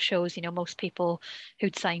webinar shows, most people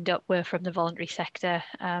who'd signed up were from the voluntary sector,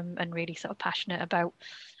 and really sort of passionate about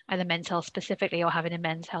either men's health specifically or having a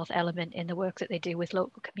men's health element in the work that they do with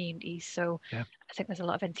local communities. So yeah. I think there's a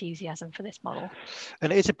lot of enthusiasm for this model.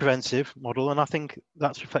 And it is a preventive model, and I think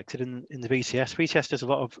that's reflected in the VCS. VCS does a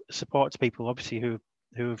lot of support to people, obviously, who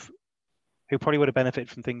probably would have benefited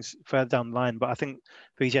from things further down the line. But I think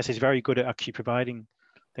VCS is very good at actually providing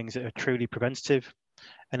things that are truly preventative.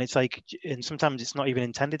 And it's like, and sometimes it's not even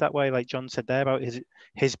intended that way, like John said there about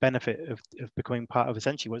his benefit of becoming part of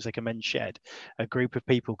essentially what's like a men's shed, a group of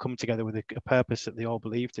people come together with a purpose that they all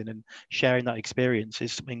believed in, and sharing that experience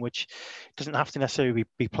is something which doesn't have to necessarily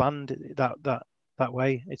be planned that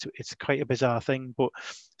way. It's quite a bizarre thing. But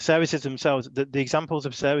services themselves, the examples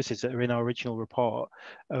of services that are in our original report,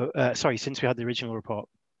 since we had the original report,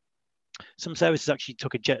 some services actually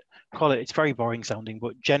took it's very boring sounding,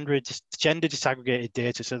 but gender disaggregated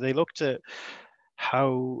data. So they looked at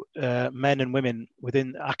how men and women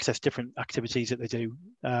within access different activities that they do.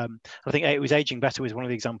 I think it was Aging Better was one of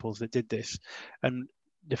the examples that did this. And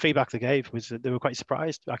the feedback they gave was that they were quite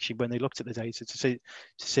surprised actually when they looked at the data to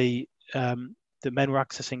see that men were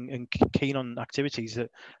accessing and keen on activities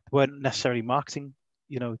that weren't necessarily marketing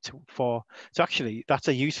so actually that's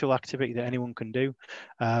a useful activity that anyone can do,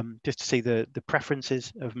 just to see the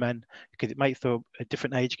preferences of men, because it might throw up at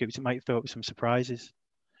different age groups, it might throw up some surprises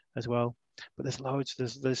as well. But there's loads,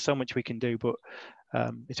 there's so much we can do, but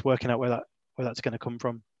it's working out where that's going to come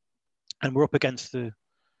from. And we're up against the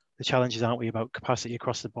challenges, aren't we, about capacity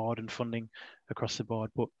across the board and funding across the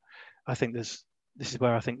board. But I think this is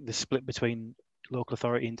where I think the split between local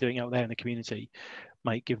authority and doing it out there in the community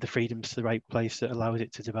might give the freedoms to the right place that allows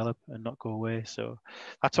it to develop and not go away. So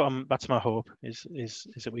that's my hope is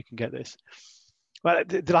that we can get this. Well,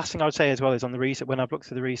 the last thing I would say as well is on the research, when I've looked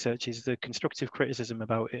through the research, is the constructive criticism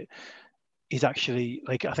about it is actually,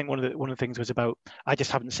 like, I think one of the things was about, I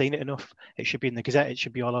just haven't seen it enough. It should be in the Gazette, it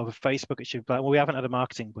should be all over Facebook, it should be, well, we haven't had a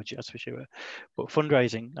marketing budget, that's for sure, but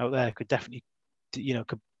fundraising out there could definitely,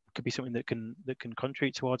 could be something that can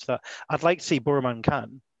contribute towards that. I'd like to see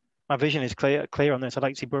BoroManCan. My vision is clear on this. I'd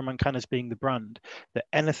like to see BoroManCan as being the brand that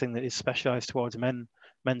anything that is specialised towards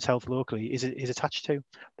men's health locally is attached to.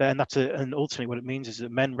 And and ultimately what it means is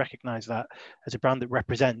that men recognise that as a brand that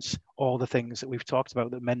represents all the things that we've talked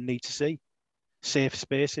about that men need to see. Safe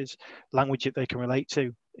spaces, language that they can relate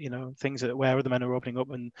to, things that where other men are opening up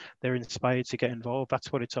and they're inspired to get involved.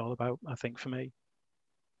 That's what it's all about, I think, for me.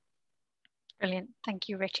 Brilliant. Thank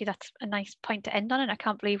you, Richie. That's a nice point to end on, and I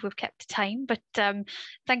can't believe we've kept time. But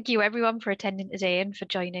thank you, everyone, for attending today and for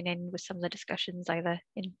joining in with some of the discussions, either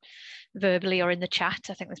verbally or in the chat.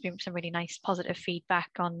 I think there's been some really nice positive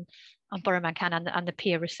feedback on BoroManCan and the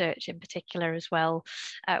peer research in particular as well.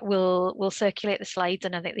 We'll circulate the slides,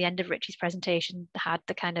 and I think the end of Richie's presentation had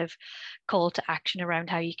the kind of call to action around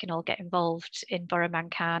how you can all get involved in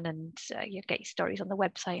BoroManCan, and you get your stories on the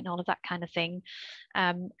website and all of that kind of thing.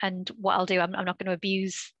 And what I'll do, I'm not going to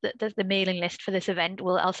abuse the mailing list for this event.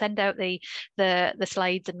 I'll send out the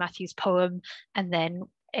slides and Matthew's poem, and then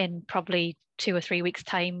in probably 2 or 3 weeks'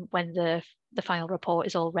 time, when the final report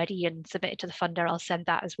is all ready and submitted to the funder, I'll send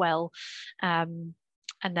that as well. And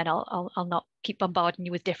then I'll not keep bombarding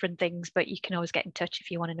you with different things, but you can always get in touch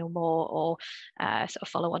if you want to know more, or sort of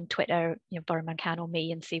follow on Twitter, BoroManCan or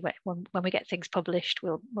me, and see when we get things published,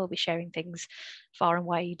 we'll be sharing things far and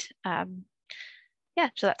wide. Yeah,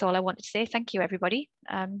 so that's all I wanted to say. Thank you, everybody,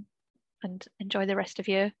 and enjoy the rest of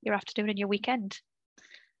your afternoon and your weekend.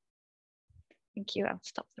 Thank you. I'll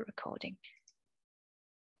stop the recording.